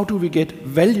 How do we get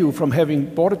value from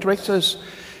having board of directors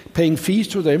paying fees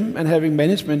to them and having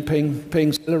management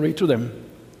paying salary to them?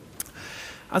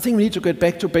 I think we need to get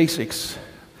back to basics.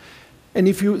 And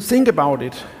if you think about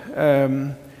it,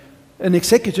 an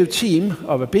executive team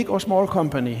of a big or small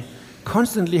company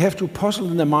constantly have to puzzle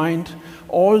in their mind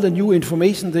all the new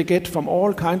information they get from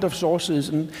all kinds of sources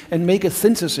and make a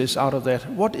synthesis out of that.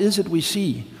 What is it we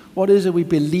see? What is it we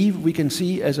believe we can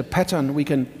see as a pattern we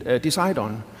can decide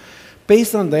on?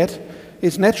 Based on that,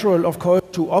 it's natural, of course,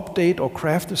 to update or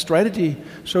craft a strategy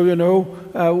so you know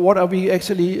what are we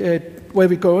actually, where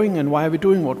we're going and why are we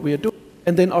doing what we are doing.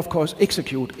 And then, of course,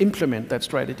 execute, implement that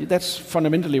strategy. That's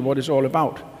fundamentally what it's all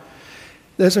about.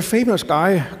 There's a famous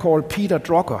guy called Peter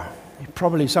Drucker.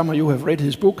 Probably some of you have read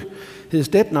his book. He's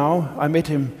dead now. I met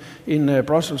him in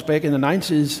Brussels back in the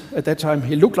 90s. At that time,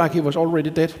 he looked like he was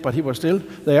already dead, but he was still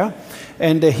there.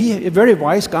 And he, a very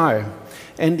wise guy.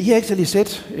 And he actually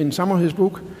said in one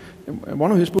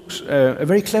of his books, a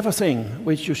very clever thing,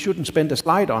 which you shouldn't spend a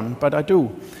slide on, but I do.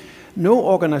 No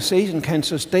organization can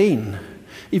sustain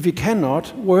if we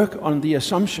cannot work on the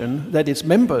assumption that its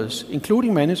members,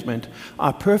 including management,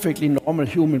 are perfectly normal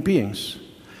human beings.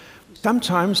 We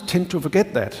sometimes tend to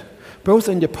forget that, both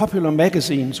in the popular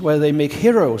magazines where they make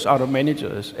heroes out of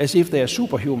managers as if they are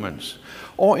superhumans,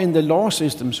 or in the law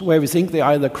systems where we think they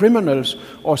are either criminals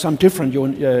or some different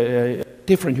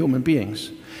human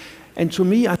beings. And to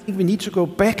me, I think we need to go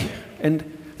back,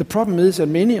 and the problem is that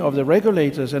many of the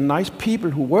regulators and nice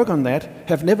people who work on that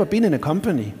have never been in a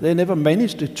company. They never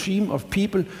managed a team of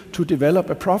people to develop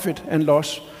a profit and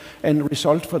loss and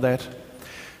result for that.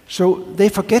 So they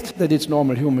forget that it's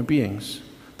normal human beings.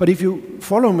 But if you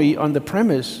follow me on the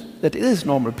premise that it is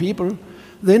normal people,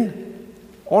 then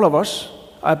all of us,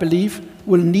 I believe,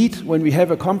 will need, when we have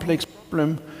a complex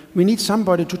problem, we need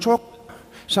somebody to talk with,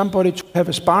 somebody to have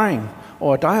a sparring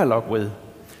or a dialogue with.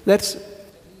 That's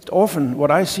often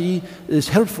what I see is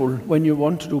helpful when you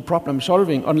want to do problem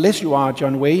solving, unless you are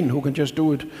John Wayne, who can just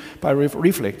do it by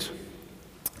reflex.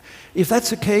 If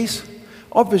that's the case,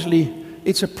 obviously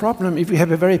it's a problem if you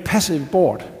have a very passive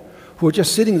board who are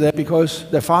just sitting there because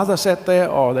their father sat there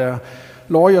or their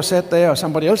lawyer sat there or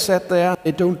somebody else sat there.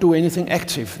 They don't do anything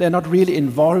active. They're not really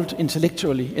involved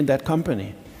intellectually in that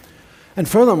company. And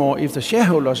furthermore, if the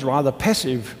shareholders are rather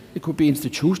passive, it could be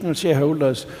institutional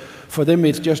shareholders. For them,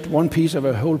 it's just one piece of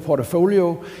a whole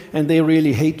portfolio, and they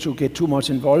really hate to get too much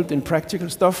involved in practical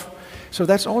stuff. So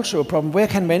that's also a problem. Where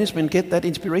can management get that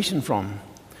inspiration from?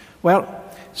 Well,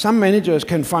 some managers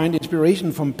can find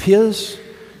inspiration from peers,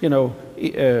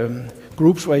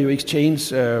 groups where you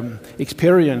exchange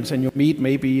experience and you meet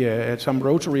maybe at some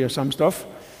Rotary or some stuff.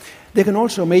 They can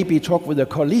also maybe talk with their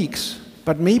colleagues,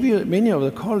 but maybe many of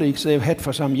the colleagues they've had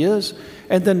for some years,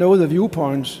 and they know the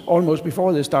viewpoints almost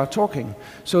before they start talking.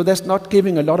 So that's not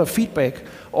giving a lot of feedback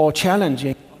or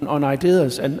challenging on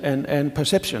ideas and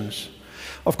perceptions.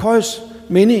 Of course,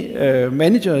 many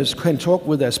managers can talk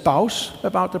with their spouse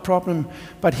about the problem,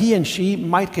 but he and she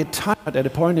might get tired at a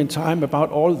point in time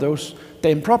about all those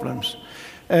damn problems.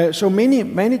 So many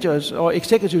managers or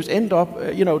executives end up,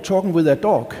 talking with their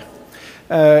dog.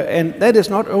 And that is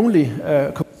not only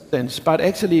but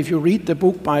actually, if you read the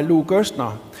book by Lou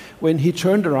Gerstner, when he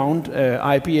turned around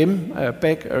IBM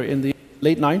back in the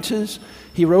late 90s,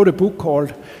 he wrote a book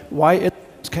called Why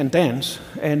Elephants Can Dance.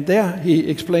 And there he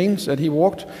explains that he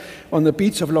walked on the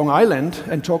beach of Long Island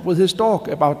and talked with his dog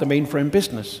about the mainframe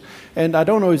business. And I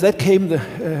don't know if that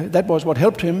that was what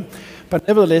helped him, but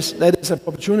nevertheless, that is an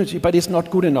opportunity, but it's not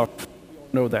good enough. We all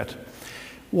know that.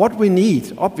 What we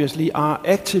need, obviously, are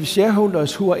active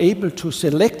shareholders who are able to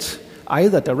select,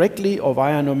 either directly or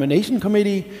via a nomination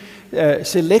committee,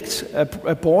 select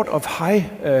a board of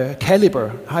high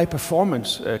caliber, high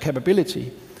performance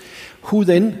capability, who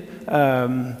then,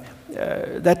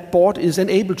 that board is then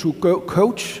able to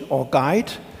coach or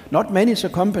guide, not manage a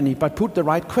company, but put the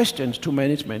right questions to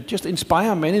management, just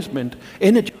inspire management,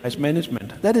 energize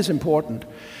management. That is important.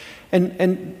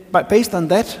 But based on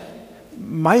that,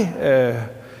 my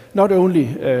not only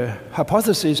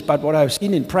hypothesis, but what I've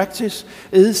seen in practice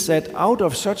is that out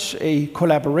of such a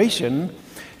collaboration,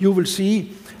 you will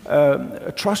see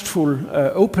a trustful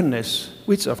openness,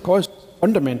 which of course is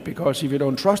fundamental, because if you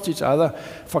don't trust each other,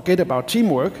 forget about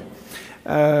teamwork.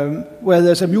 where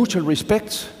there's a mutual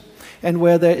respect, and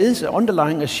where there is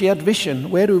underlying a shared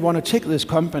vision. Where do we want to take this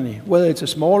company, whether it's a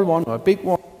small one or a big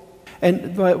one,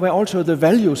 and where also the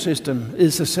value system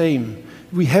is the same.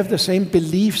 We have the same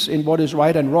beliefs in what is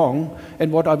right and wrong,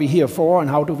 and what are we here for, and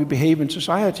how do we behave in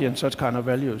society, and such kind of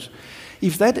values.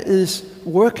 If that is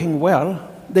working well,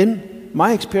 then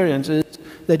my experience is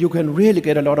that you can really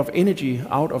get a lot of energy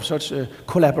out of such a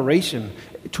collaboration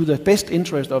to the best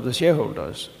interest of the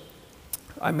shareholders.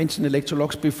 I mentioned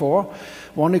Electrolux before.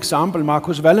 One example,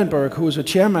 Marcus Wallenberg, who is a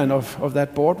chairman of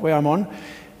that board where I'm on,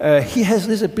 he has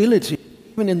this ability,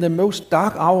 even in the most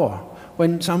dark hour,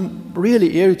 when some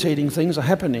really irritating things are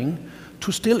happening,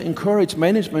 to still encourage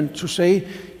management to say,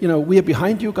 you know, we are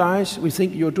behind you guys, we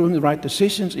think you're doing the right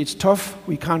decisions, it's tough,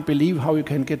 we can't believe how you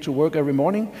can get to work every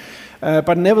morning,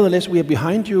 but nevertheless we are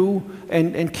behind you,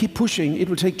 and keep pushing. It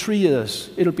will take 3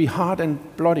 years, it'll be hard and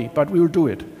bloody, but we will do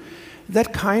it.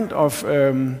 That kind of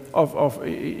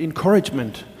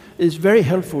encouragement is very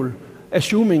helpful,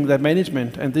 assuming that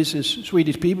management, and this is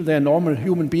Swedish people, they're normal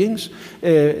human beings,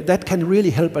 that can really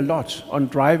help a lot on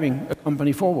driving a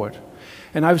company forward.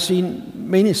 And I've seen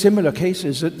many similar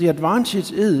cases. That the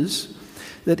advantage is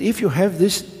that if you have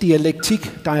this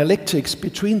dialectics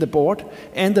between the board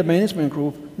and the management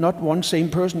group, not one same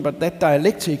person, but that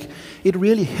dialectic, it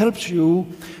really helps you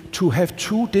to have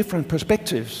 2 different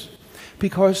perspectives.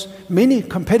 Because many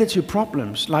competitive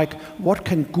problems, like what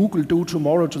can Google do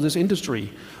tomorrow to this industry,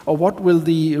 or what will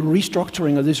the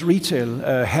restructuring of this retail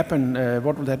happen,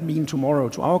 what will that mean tomorrow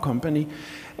to our company,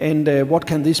 and what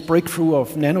can this breakthrough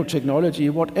of nanotechnology,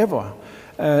 whatever.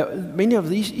 Many of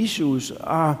these issues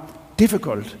are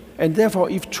difficult, and therefore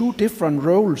if 2 different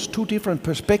roles, 2 different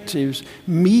perspectives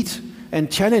meet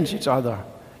and challenge each other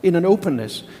in an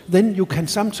openness, then you can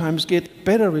sometimes get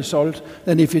better result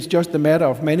than if it's just a matter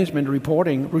of management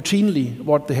reporting routinely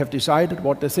what they have decided,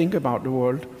 what they think about the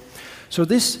world. So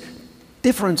this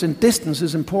difference in distance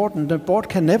is important. The board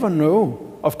can never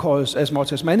know, of course, as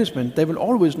much as management. They will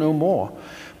always know more.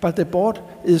 But the board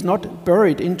is not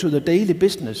buried into the daily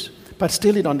business, but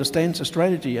still it understands the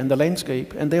strategy and the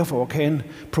landscape, and therefore can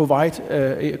provide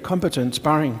a competent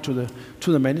sparring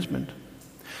to the management.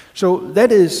 So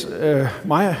that is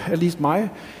at least my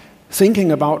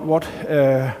thinking about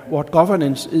what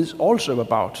governance is also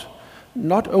about.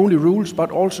 Not only rules,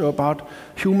 but also about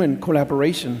human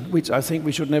collaboration, which I think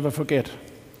we should never forget.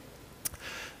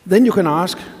 Then you can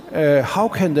ask, how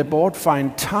can the board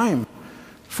find time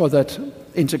for that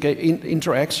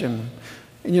interaction?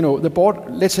 And, you know, the board,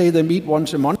 let's say they meet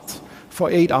once a month for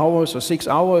 8 hours or 6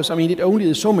 hours. I mean, it only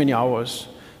is so many hours.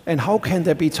 And how can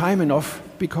there be time enough?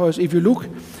 Because if you look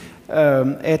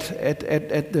at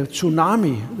the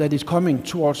tsunami that is coming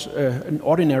towards an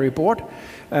ordinary board,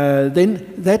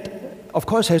 then that of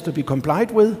course has to be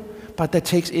complied with, but that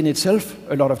takes in itself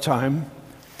a lot of time.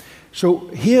 So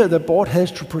here the board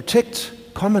has to protect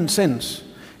common sense.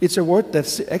 It's a word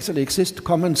that actually exists,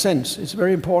 common sense. It's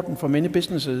very important for many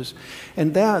businesses.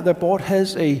 And there the board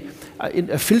has a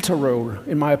filter role,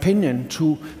 in my opinion,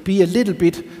 to be a little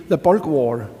bit the bulk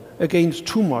wall against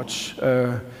too much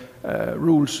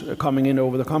rules coming in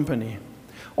over the company.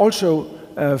 Also,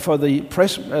 for the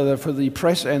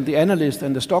press and the analyst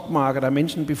and the stock market I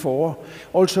mentioned before,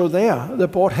 also there the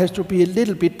board has to be a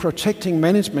little bit protecting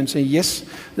management, saying yes,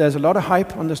 there's a lot of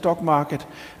hype on the stock market,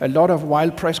 a lot of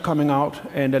wild press coming out,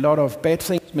 and a lot of bad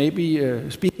things maybe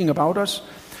speaking about us,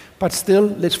 but still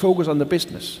let's focus on the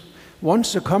business.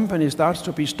 Once the company starts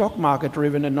to be stock market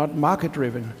driven and not market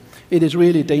driven, it is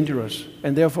really dangerous,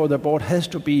 and therefore the board has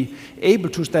to be able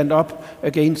to stand up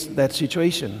against that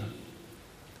situation.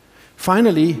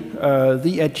 Finally,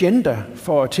 the agenda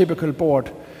for a typical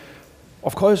board,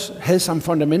 of course, has some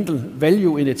fundamental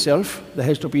value in itself. There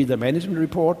has to be the management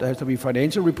report, there has to be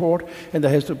financial report, and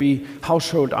there has to be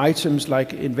household items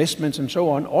like investments and so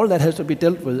on. All that has to be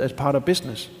dealt with as part of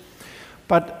business.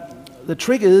 But the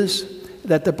trick is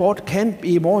that the board can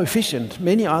be more efficient.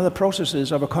 Many other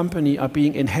processes of a company are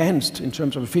being enhanced in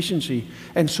terms of efficiency,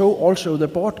 and so also the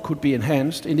board could be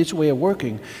enhanced in its way of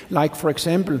working. Like, for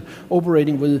example,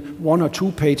 operating with 1 or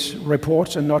 2 page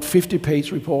reports and not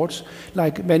 50-page reports.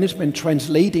 Like management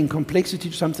translating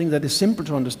complexity to something that is simple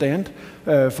to understand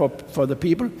for the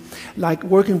people. Like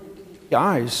working with the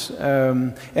eyes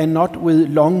and not with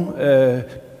long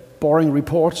boring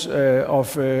reports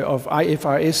of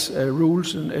IFRS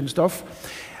rules and stuff.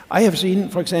 I have seen,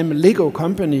 for example, Lego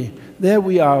company, there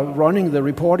we are running the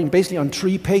reporting basically on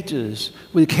 3 pages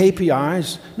with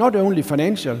KPIs, not only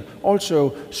financial,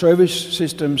 also service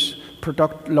systems,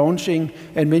 product launching,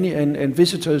 and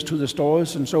visitors to the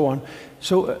stores and so on.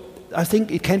 So I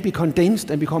think it can be condensed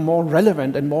and become more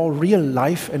relevant and more real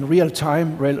life and real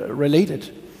time related.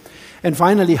 And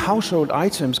finally, household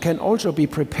items can also be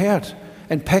prepared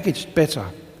and packaged better.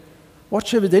 What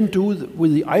shall we then do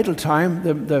with the idle time,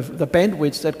 the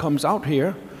bandwidth that comes out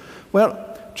here?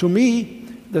 Well, to me,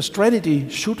 the strategy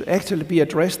should actually be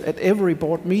addressed at every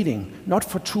board meeting, not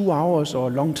for 2 hours or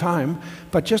a long time,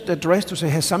 but just addressed to say,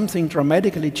 has something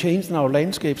dramatically changed in our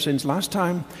landscape since last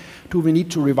time? Do we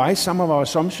need to revise some of our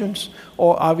assumptions,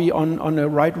 or are we on a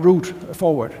right route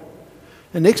forward?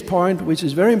 The next point, which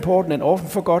is very important and often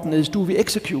forgotten, is do we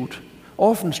execute?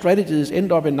 Often strategies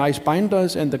end up in nice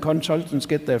binders and the consultants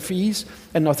get their fees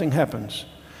and nothing happens.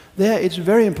 There it's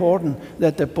very important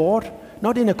that the board,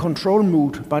 not in a control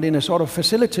mood, but in a sort of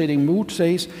facilitating mood,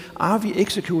 says, are we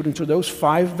executing to those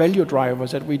 5 value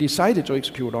drivers that we decided to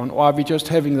execute on, or are we just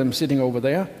having them sitting over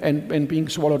there and being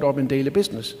swallowed up in daily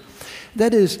business?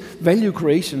 That is value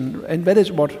creation, and that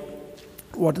is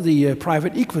what the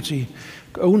private equity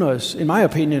owners, in my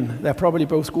opinion, they're probably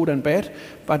both good and bad,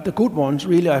 but the good ones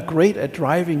really are great at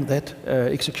driving that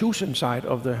execution side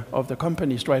of the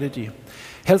company strategy.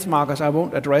 Health markers I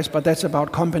won't address, but that's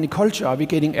about company culture. Are we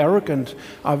getting arrogant?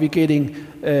 Are we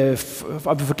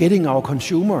forgetting our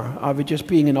consumer? Are we just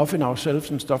being enough in ourselves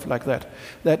and stuff like that?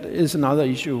 That is another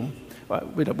issue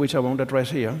which I won't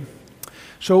address here.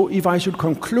 So if I should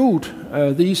conclude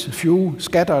these few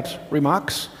scattered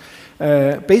remarks,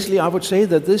 basically I would say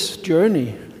that this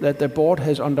journey that the board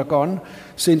has undergone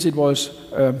since it was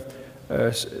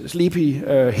sleepy,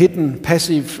 hidden,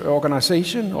 passive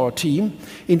organization or team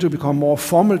into become more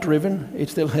formal driven. It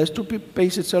still has to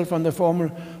base itself on the formal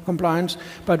compliance,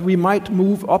 but we might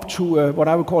move up to what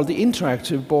I would call the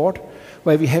interactive board,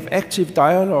 where we have active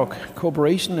dialogue,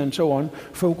 cooperation and so on,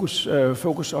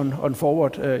 focus on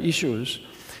forward issues.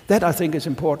 That I think is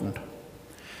important.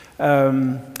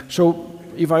 So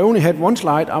if I only had one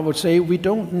slide, I would say we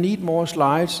don't need more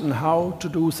slides on how to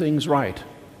do things right.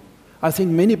 I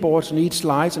think many boards need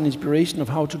slides and inspiration of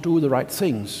how to do the right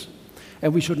things.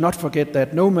 And we should not forget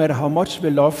that no matter how much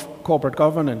we love corporate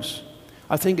governance,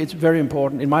 I think it's very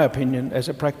important, in my opinion, as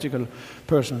a practical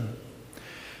person.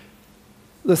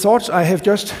 The thoughts I have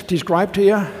just described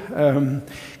here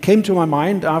came to my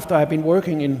mind after I've been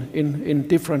working in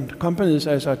different companies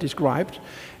as I described,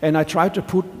 and I tried to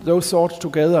put those thoughts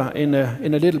together in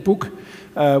a little book,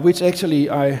 which actually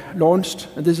I launched,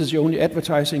 and this is the only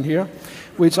advertising here,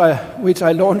 which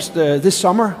I launched this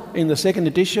summer in the 2nd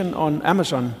edition on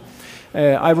Amazon.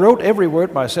 I wrote every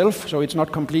word myself, so it's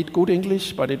not complete good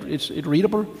English, but it's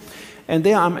readable. And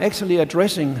there I'm actually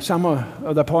addressing some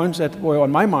of the points that were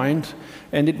on my mind,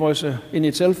 and it was in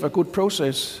itself a good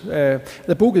process.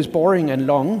 The book is boring and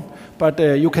long, but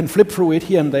you can flip through it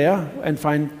here and there and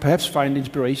perhaps find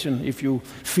inspiration if you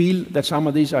feel that some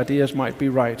of these ideas might be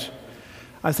right.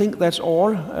 I think that's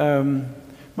all.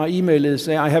 My email is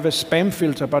there. I have a spam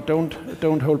filter, but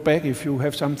don't hold back if you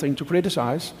have something to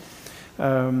criticize.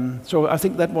 So I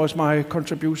think that was my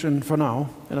contribution for now,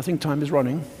 and I think time is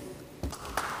running.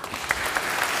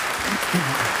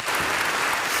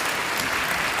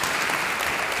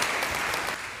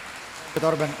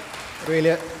 Torben,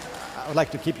 really, I would like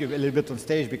to keep you a little bit on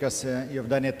stage because you've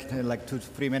done it like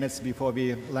 2-3 minutes before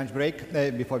the lunch break,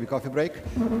 before the coffee break,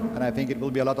 and I think it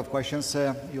will be a lot of questions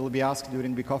you will be asked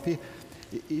during the coffee.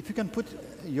 If you can put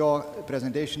your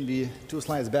presentation the 2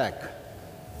 slides back.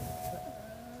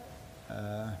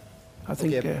 I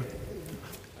think. Okay.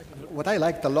 What I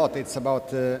liked a lot, it's about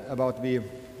the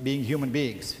being human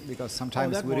beings, because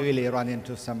sometimes we really run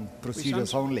into some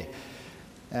procedures only.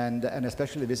 And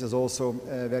especially this is also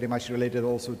very much related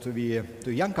also to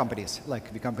young companies,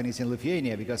 like the companies in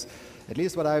Lithuania, because at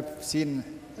least what I've seen,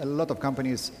 a lot of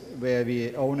companies where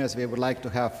the owners, they would like to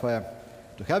have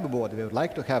a board, they would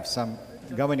like to have some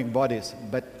governing bodies,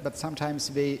 but sometimes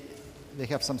they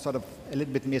have some sort of a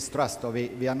little bit mistrust, or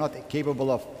they are not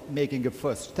capable of making a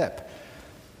first step.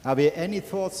 Are there any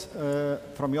thoughts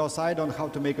from your side on how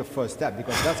to make a first step?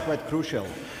 Because that's quite crucial.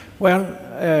 Well,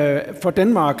 for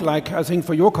Denmark, like I think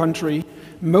for your country,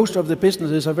 most of the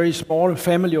businesses are very small,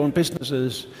 family-owned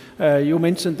businesses. You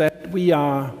mentioned that we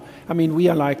are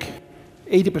like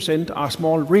 80% are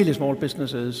small, really small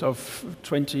businesses of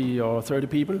 20 or 30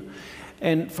 people.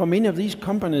 And for many of these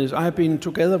companies, I have been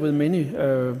together with many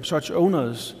such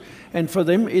owners. And for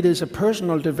them, it is a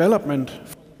personal development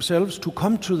for themselves to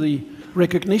come to the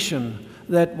recognition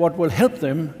that what will help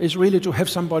them is really to have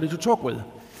somebody to talk with.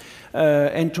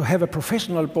 And to have a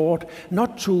professional board,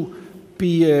 not to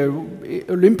be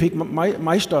Olympic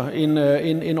meister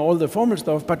in all the formal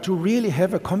stuff, but to really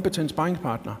have a competent sparring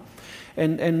partner.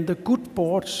 And the good good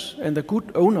boards and the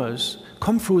good owners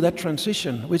come through that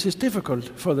transition, which is difficult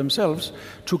for themselves,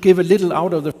 to give a little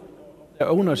out of their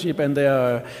ownership and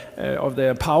of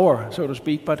their power, so to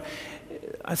speak. But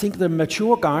I think the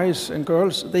mature guys and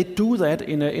girls, they do that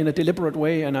in a deliberate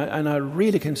way, and I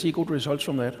really can see good results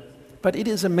from that. But it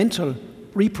is a mental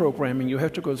reprogramming you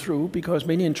have to go through, because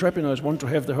many entrepreneurs want to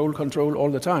have the whole control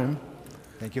all the time.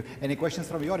 Thank you. Any questions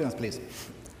from the audience, please?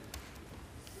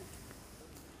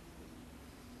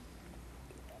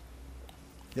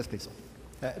 Yes, please.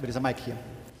 There is a mic here.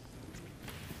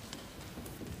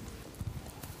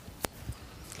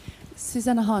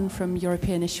 Susanna Hahn from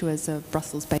European Issuers of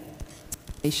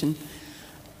Brussels-based.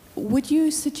 Would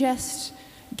you suggest,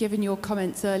 given your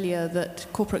comments earlier, that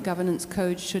corporate governance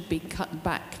code should be cut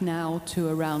back now to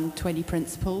around 20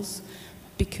 principles?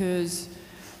 Because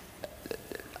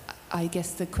I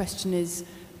guess the question is,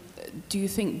 do you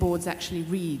think boards actually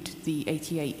read the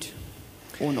 88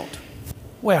 or not?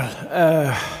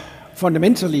 Well,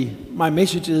 fundamentally, my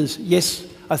message is yes,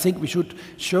 I think we should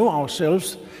show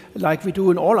ourselves, like we do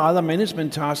in all other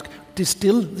management tasks,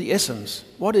 distill the essence,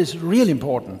 what is really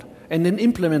important, and then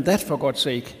implement that, for God's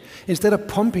sake, instead of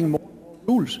pumping more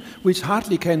rules, which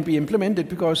hardly can be implemented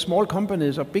because small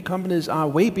companies or big companies are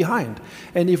way behind.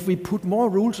 And if we put more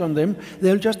rules on them,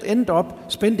 they'll just end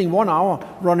up spending 1 hour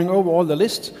running over all the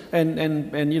lists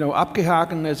and you know,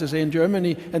 abgehaken, as I say in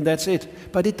Germany, and that's it.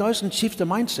 But it doesn't shift the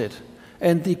mindset.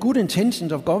 And the good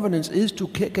intentions of governance is to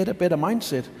get a better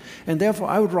mindset. And therefore,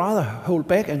 I would rather hold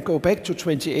back and go back to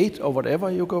 28 or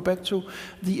whatever you go back to,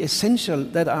 the essential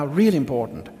that are really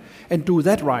important, and do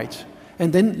that right.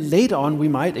 And then later on, we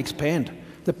might expand.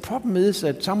 The problem is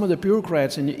that some of the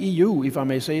bureaucrats in the EU, if I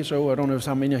may say so, I don't know if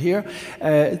some in here,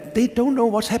 they don't know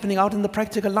what's happening out in the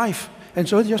practical life. And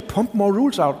so they just pump more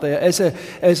rules out there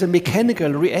as a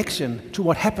mechanical reaction to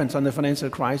what happens on the financial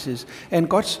crisis.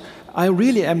 And I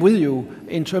really am with you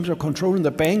in terms of controlling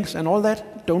the banks and all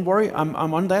that. Don't worry, I'm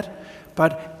on that.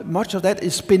 But much of that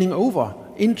is spinning over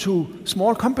into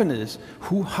small companies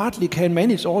who hardly can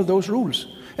manage all those rules.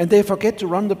 And they forget to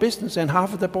run the business, and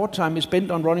half of the board time is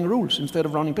spent on running rules instead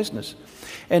of running business.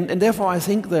 And therefore, I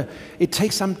think it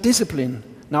takes some discipline,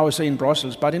 now I say in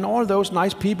Brussels, but in all those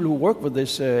nice people who work with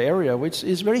this area, which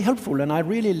is very helpful, and I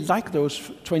really like those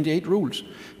 28 rules.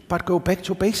 But go back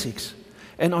to basics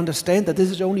and understand that this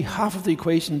is only half of the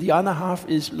equation. The other half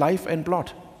is life and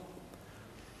blood.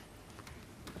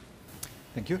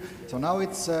 Thank you. So now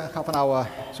it's half an hour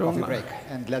coffee break,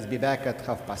 and let's be back at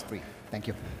 3:30. Thank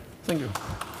you. Thank you.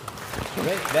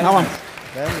 Very good.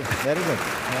 Very good.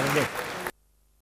 Very good.